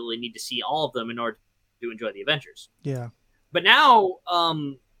necessarily need to see all of them in order to enjoy the Avengers. Yeah. But now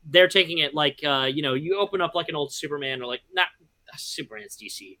they're taking it like, you open up like an old Superman or like, not Superman's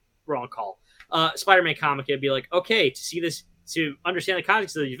DC, wrong call. Spider-Man comic, it'd be like, okay, to see this, to understand the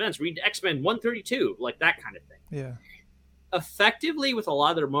context of the events, read X-Men 132, like that kind of thing. Yeah. Effectively, with a lot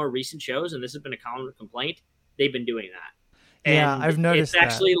of their more recent shows, and this has been a common complaint, they've been doing that. Yeah, And I've noticed it's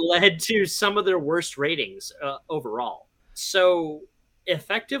actually led to some of their worst ratings overall. So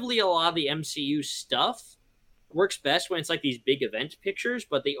effectively, a lot of the MCU stuff works best when it's like these big event pictures,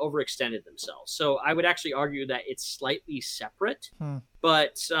 but they overextended themselves. So I would actually argue that it's slightly separate.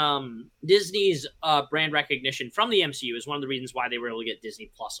 But Disney's brand recognition from the MCU is one of the reasons why they were able to get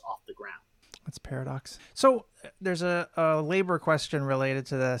Disney Plus off the ground. That's paradox. So there's a labor question related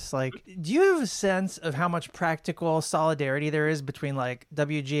to this. Like, do you have a sense of how much practical solidarity there is between like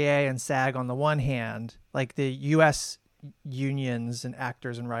WGA and SAG on the one hand, like the U.S. unions and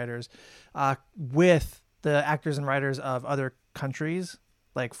actors and writers, with the actors and writers of other countries,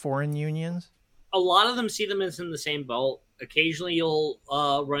 like foreign unions? A lot of them see them as in the same boat. Occasionally you'll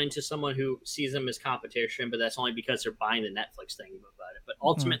run into someone who sees them as competition, but that's only because they're buying the Netflix thing about it. But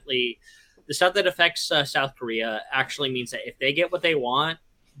ultimately, the stuff that affects South Korea actually means that if they get what they want,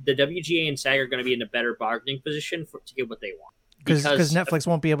 the WGA and SAG are going to be in a better bargaining position to get what they want. Because Netflix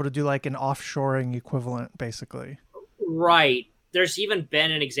won't be able to do like an offshoring equivalent, basically. Right. There's even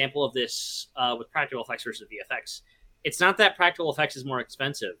been an example of this with practical effects versus VFX. It's not that practical effects is more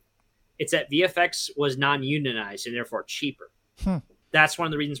expensive. It's that VFX was non-unionized and therefore cheaper. That's one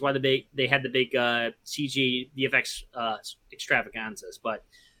of the reasons why they had the big CG VFX extravaganzas. But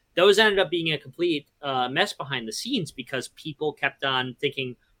those ended up being a complete mess behind the scenes because people kept on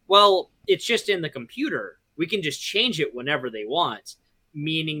thinking, well, it's just in the computer. We can just change it whenever they want.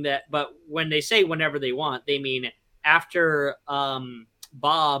 Meaning that, but when they say whenever they want, they mean after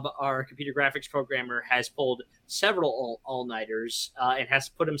Bob, our computer graphics programmer, has pulled several all-nighters and has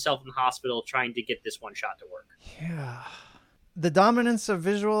put himself in the hospital trying to get this one shot to work. Yeah. The dominance of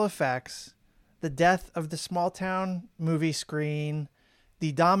visual effects, the death of the small town movie screen,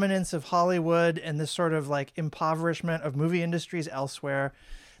 the dominance of Hollywood and this sort of like impoverishment of movie industries elsewhere.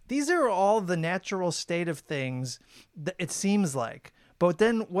 These are all the natural state of things that it seems like. But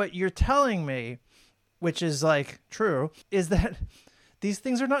then what you're telling me, which is like true, is that these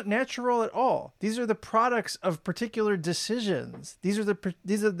things are not natural at all. These are the products of particular decisions. These are the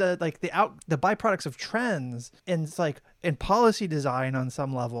byproducts of trends, and it's like in policy design on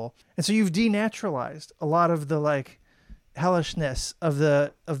some level. And so you've denaturalized a lot of the like hellishness of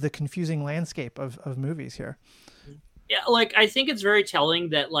the confusing landscape of movies here. Yeah, like I think it's very telling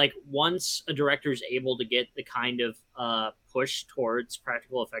that like once a director is able to get the kind of push towards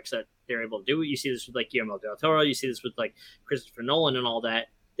practical effects that they're able to do, you see this with like Guillermo del Toro, you see this with like Christopher Nolan and all that.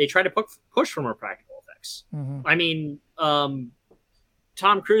 They try to push for more practical effects. I mean, to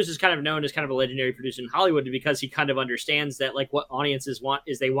Tom Cruise is kind of known as kind of a legendary producer in Hollywood because he kind of understands that like what audiences want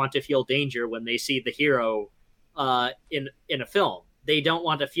is they want to feel danger when they see the hero in a film. They don't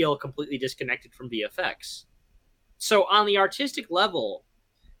want to feel completely disconnected from the effects. So on the artistic level,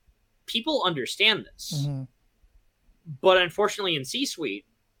 people understand this. Mm-hmm. But unfortunately in C-suite,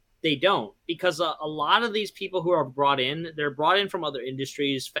 they don't, because a lot of these people who are brought in, they're brought in from other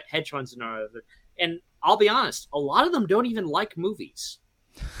industries, hedge funds and other. And I'll be honest, a lot of them don't even like movies.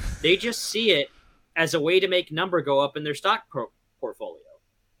 They just see it as a way to make number go up in their stock portfolio.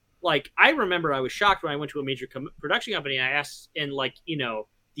 Like, I remember I was shocked when I went to a major production company and I asked, and like, you know,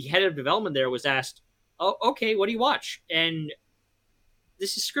 the head of development there was asked, "Oh, okay, what do you watch?" And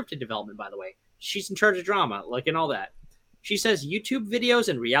this is scripted development, by the way. She's in charge of drama, like, and all that. She says YouTube videos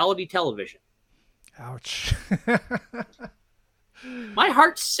and reality television. Ouch. My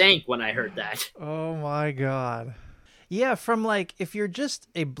heart sank when I heard that. Oh my God. Yeah, from like, if you're just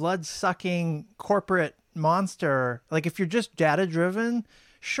a blood-sucking corporate monster, like if you're just data-driven,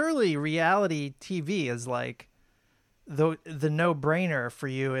 surely reality TV is like the no-brainer for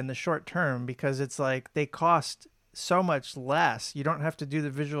you in the short term, because it's like they cost so much less. You don't have to do the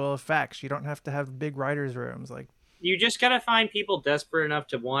visual effects. You don't have to have big writers' rooms. Like, you just gotta find people desperate enough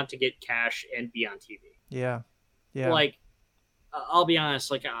to want to get cash and be on TV. Yeah. Yeah. Like, I'll be honest,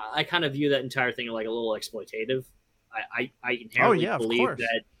 like, I kind of view that entire thing like a little exploitative. I inherently believe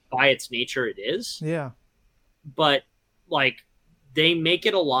that by its nature it is. Yeah. But, like, they make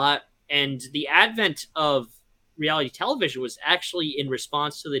it a lot, and the advent of reality television was actually in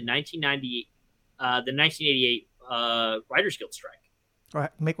response to the 1988 Writers Guild strike. All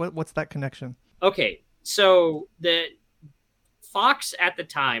right, what's that connection? Okay, so the Fox at the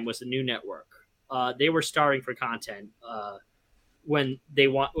time was the new network. They were starving for content when the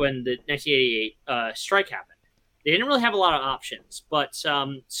 1988 strike happened. They didn't really have a lot of options, but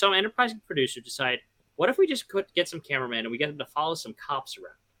some enterprising producer decided, what if we just get some cameramen and we get them to follow some cops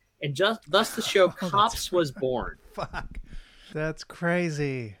around? And thus the show Cops was born. Fuck. That's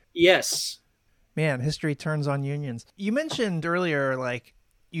crazy. Yes. Man, history turns on unions. You mentioned earlier, like,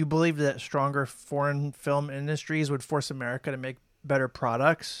 you believe that stronger foreign film industries would force America to make better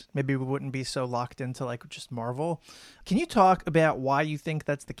products. Maybe we wouldn't be so locked into like just Marvel. Can you talk about why you think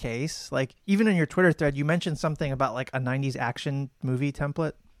that's the case? Like, even in your Twitter thread, you mentioned something about like a 90s action movie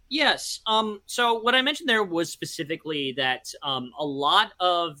template. Yes. So what I mentioned there was specifically that a lot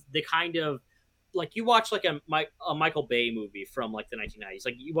of the kind of, like, you watch like a Michael Bay movie from like the 1990s,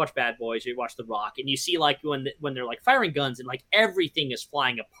 like you watch Bad Boys or you watch The Rock, and you see like when they're like firing guns and like everything is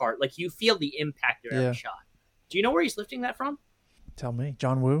flying apart, like you feel the impact of every shot. Do you know where he's lifting that from? Tell me.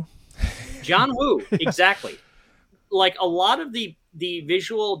 John Woo? John Woo, exactly. Like, a lot of the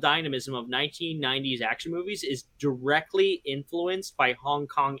visual dynamism of 1990s action movies is directly influenced by Hong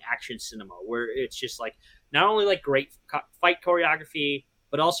Kong action cinema, where it's just like not only like great fight choreography,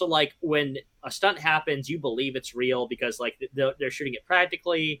 but also like when a stunt happens, you believe it's real because like they're shooting it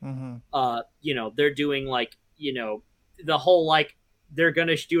practically. Mm-hmm. You know, they're doing like, you know, the whole like they're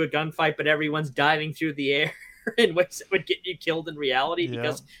gonna do a gunfight, but everyone's diving through the air in ways that would get you killed in reality,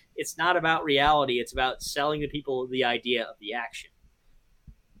 because it's not about reality. It's about selling the people the idea of the action.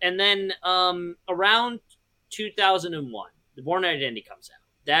 And then around 2001, The Bourne Identity comes out.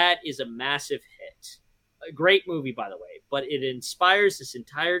 That is a massive hit. A great movie, by the way, but it inspires this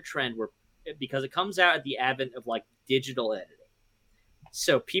entire trend because it comes out at the advent of like digital editing.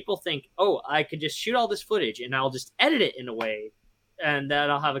 So people think, oh, I could just shoot all this footage and I'll just edit it in a way and that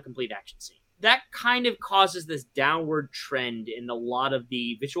I'll have a complete action scene. That kind of causes this downward trend in a lot of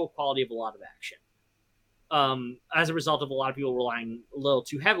the visual quality of a lot of action. As a result of a lot of people relying a little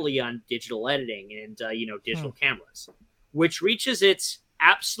too heavily on digital editing and, digital cameras, which reaches its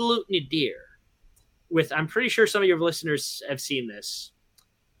absolute nadir with, I'm pretty sure some of your listeners have seen this.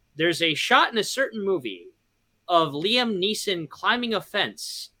 There's a shot in a certain movie of Liam Neeson climbing a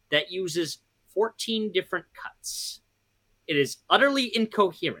fence that uses 14 different cuts. It is utterly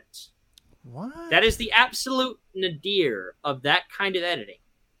incoherent. What? That is the absolute nadir of that kind of editing.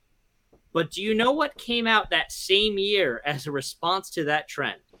 But do you know what came out that same year as a response to that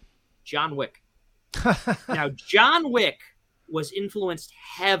trend? John Wick. Now, John Wick was influenced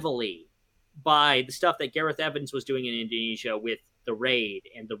heavily by the stuff that Gareth Evans was doing in Indonesia with The Raid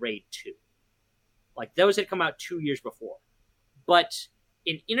and The Raid 2. Like, those had come out 2 years before. But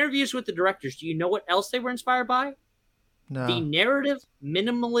in interviews with the directors, do you know what else they were inspired by? No. The narrative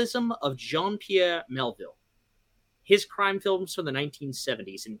minimalism of Jean-Pierre Melville. His crime films from the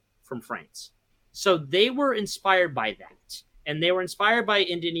 1970s from France. So they were inspired by that. And they were inspired by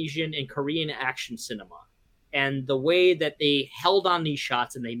Indonesian and Korean action cinema. and the way that they held on these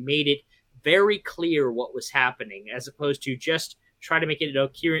shots and they made it very clear what was happening, as opposed to just try to make it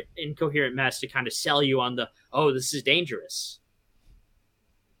an incoherent mess to kind of sell you on the, oh, this is dangerous.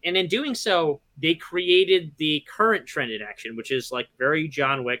 And in doing so, they created the current trend in action, which is like very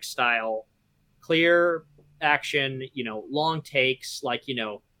John Wick style, clear action, long takes, like,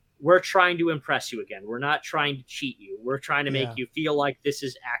 we're trying to impress you again. We're not trying to cheat you. We're trying to make you feel like this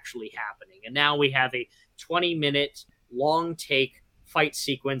is actually happening. And now we have a 20-minute long take fight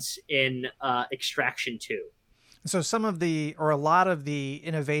sequence in Extraction 2. So some of a lot of the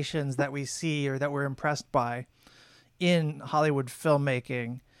innovations that we see or that we're impressed by in Hollywood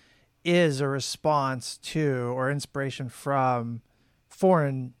filmmaking is a response to or inspiration from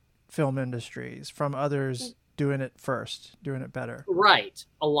foreign film industries, from others doing it first, doing it better. Right.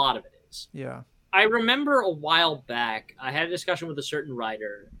 A lot of it is. Yeah. I remember a while back, I had a discussion with a certain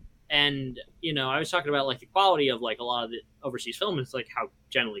writer, and, I was talking about, like, the quality of, like, a lot of the overseas film, and it's, like, how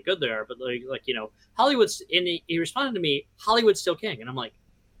generally good they are, but, like Hollywood's, and he responded to me, Hollywood's still king. And I'm like,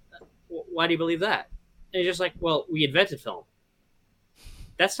 why do you believe that? And he's just like, well, we invented film.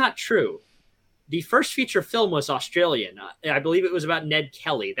 That's not true. The first feature film was Australian. I believe it was about Ned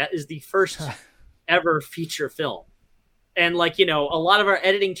Kelly. That is the first ever feature film. And, like, a lot of our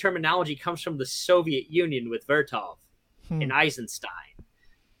editing terminology comes from the Soviet Union with Vertov and Eisenstein.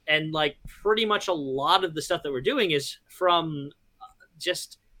 And, like, pretty much a lot of the stuff that we're doing is from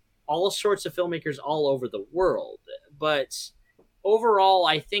just all sorts of filmmakers all over the world. But overall,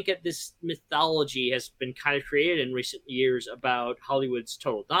 I think that this mythology has been kind of created in recent years about Hollywood's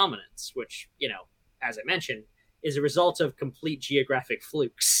total dominance, which, as I mentioned, is a result of complete geographic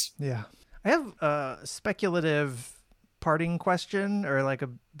flukes. Yeah. I have a speculative parting question, or like a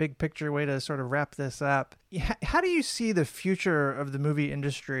big picture way to sort of wrap this up. How do you see the future of the movie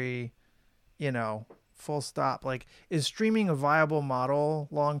industry, full stop? Like, is streaming a viable model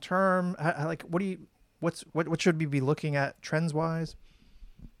long term? Like, what should we be looking at trends wise?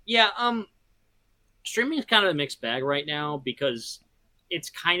 Yeah, streaming is kind of a mixed bag right now because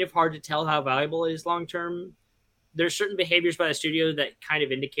it's kind of hard to tell how valuable it is long term. There's certain behaviors by the studio that kind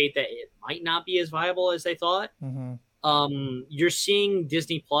of indicate that it might not be as viable as they thought. Mm-hmm. You're seeing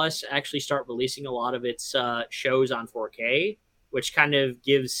Disney Plus actually start releasing a lot of its shows on 4K, which kind of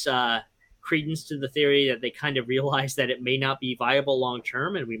gives credence to the theory that they kind of realize that it may not be viable long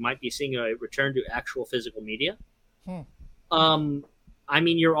term, and we might be seeing a return to actual physical media. I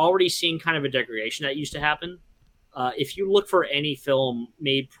mean, you're already seeing kind of a degradation that used to happen. If you look for any film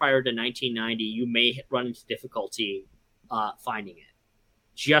made prior to 1990, you may run into difficulty finding it.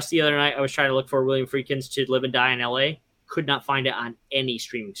 Just the other night, I was trying to look for William Friedkin's To Live and Die in L.A. Could not find it on any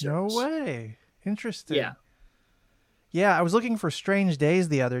streaming service. No way. Interesting. Yeah. Yeah, I was looking for Strange Days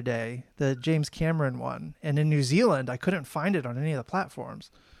the other day, the James Cameron one. And in New Zealand, I couldn't find it on any of the platforms.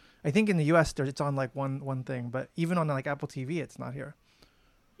 I think in the US, it's on like one thing. But even on like Apple TV, it's not here.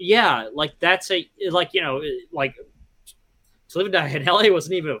 Yeah, like that's To Live and Die in L.A.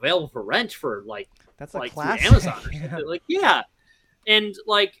 wasn't even available for rent for that's like Amazon or something. Yeah. And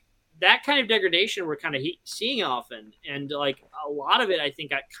like that kind of degradation we're kind of seeing often, and like a lot of it I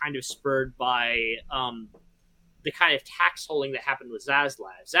think got kind of spurred by the kind of tax holding that happened with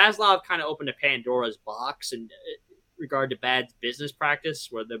Zaslav. Zaslav kind of opened a Pandora's box in regard to bad business practice,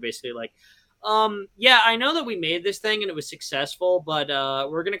 where they're basically like, yeah, I know that we made this thing and it was successful, but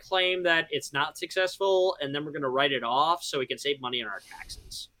we're going to claim that it's not successful, and then we're going to write it off so we can save money on our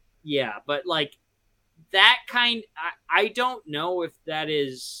taxes. Yeah, but like that kind, I don't know if that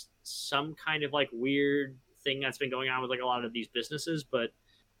is some kind of like weird thing that's been going on with like a lot of these businesses, but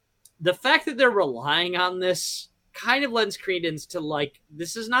the fact that they're relying on this kind of lends credence to like,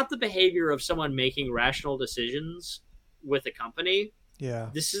 this is not the behavior of someone making rational decisions with a company. Yeah.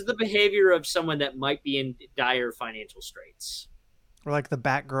 This is the behavior of someone that might be in dire financial straits. Or like the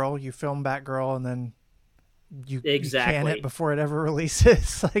Batgirl, you film Batgirl and then you exactly. can it before it ever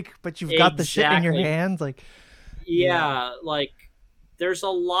releases. Like, but you've got the shit in your hands. Like, yeah, like there's a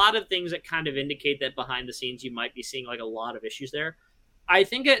lot of things that kind of indicate that behind the scenes you might be seeing like a lot of issues there. I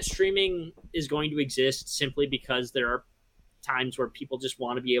think that streaming is going to exist simply because there are times where people just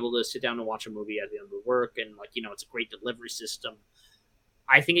want to be able to sit down and watch a movie at the end of work, and like, it's a great delivery system.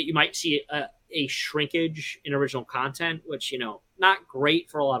 I think that you might see a shrinkage in original content, which, not great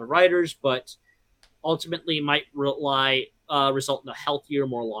for a lot of writers, but ultimately might result in a healthier,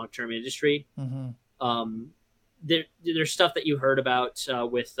 more long-term industry. Mm-hmm. There's stuff that you heard about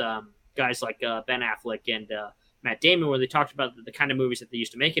with guys like Ben Affleck and Matt Damon, where they talked about the kind of movies that they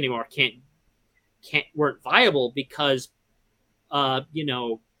used to make anymore weren't viable because,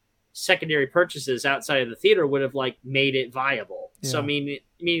 secondary purchases outside of the theater would have like made it viable. Yeah. So meaning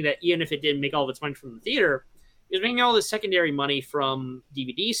that even if it didn't make all of its money from the theater, it was making all this secondary money from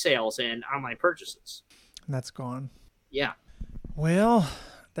DVD sales and online purchases. And that's gone. Yeah. Well,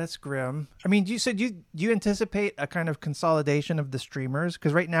 that's grim. I mean, you said do you anticipate a kind of consolidation of the streamers?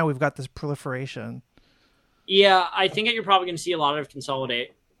 Because right now we've got this proliferation. Yeah, I think that you're probably going to see a lot of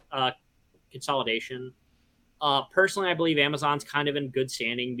consolidation. Personally, I believe Amazon's kind of in good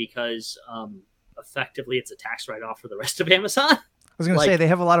standing because effectively it's a tax write-off for the rest of Amazon. I was going to say they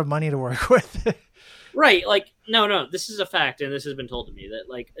have a lot of money to work with. Right. Like, no, this is a fact, and this has been told to me that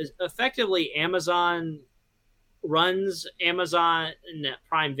like effectively Amazon runs Amazon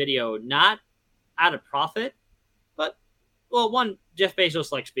Prime Video not out of profit, but well, one, Jeff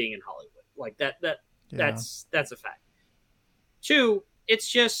Bezos likes being in Hollywood. Like that's a fact. Two,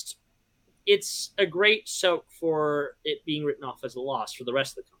 it's a great soak for it being written off as a loss for the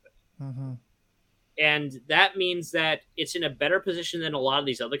rest of the company. Mm-hmm. And that means that it's in a better position than a lot of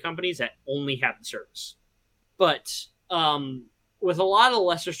these other companies that only have the service. But with a lot of the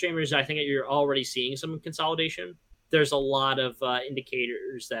lesser streamers, I think that you're already seeing some consolidation. There's a lot of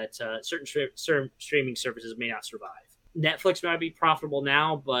indicators that certain streaming services may not survive. Netflix might be profitable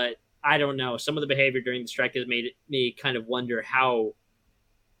now, but I don't know. Some of the behavior during the strike has made me kind of wonder how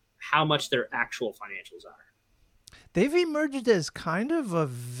much their actual financials are. They've emerged as kind of a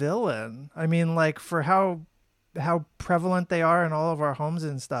villain. I mean, like for how prevalent they are in all of our homes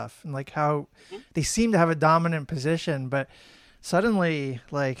and stuff, and like how they seem to have a dominant position, but suddenly,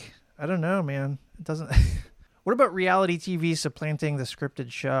 like, I don't know, man, it doesn't. What about reality TV supplanting the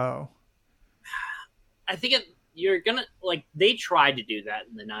scripted show? I think you're gonna like they tried to do that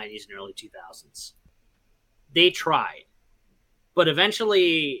in the 90s and early 2000s. They tried, but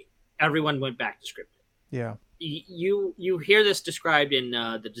eventually everyone went back to scripted. Yeah. You hear this described in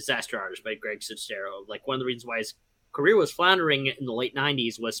The Disaster Artist by Greg Sestero. Like one of the reasons why his career was floundering in the late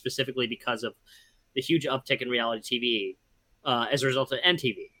 90s was specifically because of the huge uptick in reality TV as a result of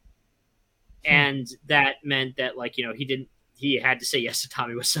MTV. And that meant that like, you know, he had to say yes to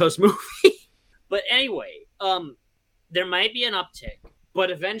Tommy Wiseau's movie. But anyway, there might be an uptick,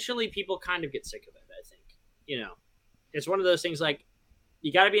 but eventually people kind of get sick of it, I think. You know, it's one of those things like,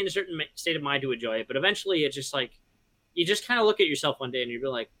 you got to be in a certain state of mind to enjoy it. But eventually it's just like, you just kind of look at yourself one day and you're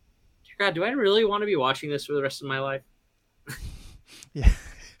like, dear God, do I really want to be watching this for the rest of my life? Yeah.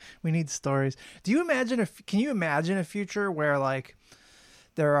 We need stories. Can you imagine a future where like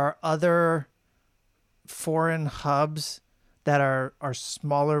there are other foreign hubs that are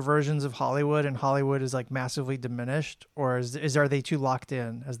smaller versions of Hollywood and Hollywood is like massively diminished, or are they too locked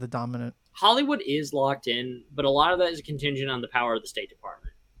in as the dominant? Hollywood is locked in, but a lot of that is contingent on the power of the State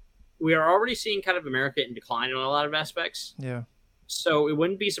Department. We are already seeing kind of America in decline in a lot of aspects. Yeah. So it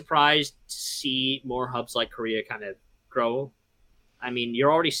wouldn't be surprised to see more hubs like Korea kind of grow. I mean,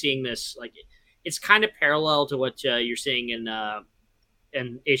 you're already seeing this. Like, it's kind of parallel to what you're seeing in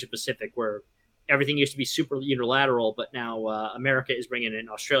Asia Pacific, where everything used to be super unilateral, but now America is bringing in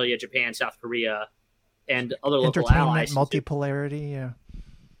Australia, Japan, South Korea, and other local allies. Multipolarity, yeah.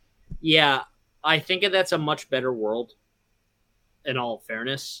 Yeah, I think that's a much better world, in all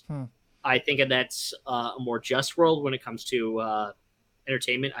fairness. I think that's a more just world when it comes to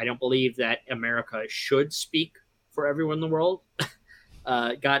entertainment. I don't believe that America should speak for everyone in the world.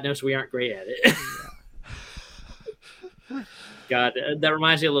 God knows we aren't great at it. God, that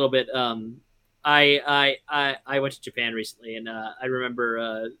reminds me a little bit. I went to Japan recently, and I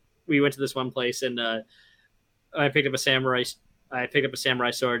remember we went to this one place, and I picked up a samurai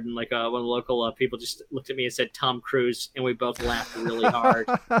sword, and like one of the local people just looked at me and said Tom Cruise, and we both laughed really hard.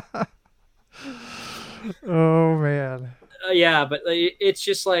 Oh man. Yeah, but it's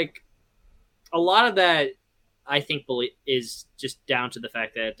just like a lot of that I think is just down to the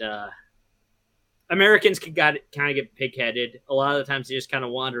fact that Americans can kind of get pig-headed. A lot of the times they just kind of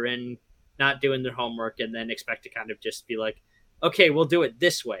wander in, not doing their homework, and then expect to kind of just be like, okay, we'll do it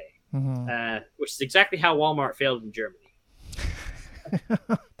this way. Mm-hmm. Which is exactly how Walmart failed in Germany.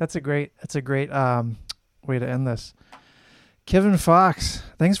 That's a great way to end this. Kevin Fox,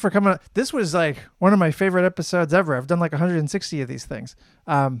 thanks for coming. This was like one of my favorite episodes ever. I've done like 160 of these things.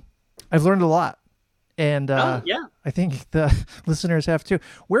 I've learned a lot. And yeah. I think the listeners have too.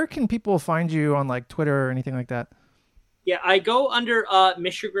 Where can people find you on like Twitter or anything like that? Yeah, I go under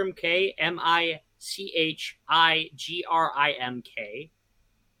Mishigrim K, Michigrimk,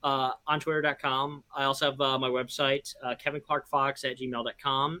 on Twitter.com. I also have my website,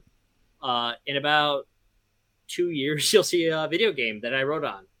 kevinclarkfox@gmail.com. In about 2 years, you'll see a video game that I wrote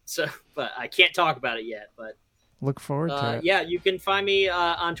on. So, but I can't talk about it yet. But Look forward to it. Yeah, you can find me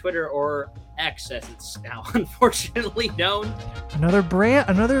on Twitter or X, as it's now unfortunately known. Another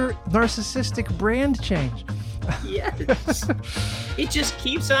narcissistic brand change. Yes. It just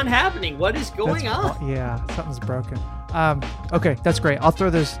keeps on happening. What is going on? Yeah, something's broken. Okay, that's great. I'll throw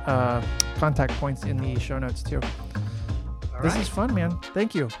those contact points in the show notes too. This is fun, man.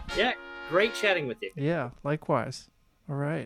 Thank you. Yeah, great chatting with you. Yeah, likewise. All right.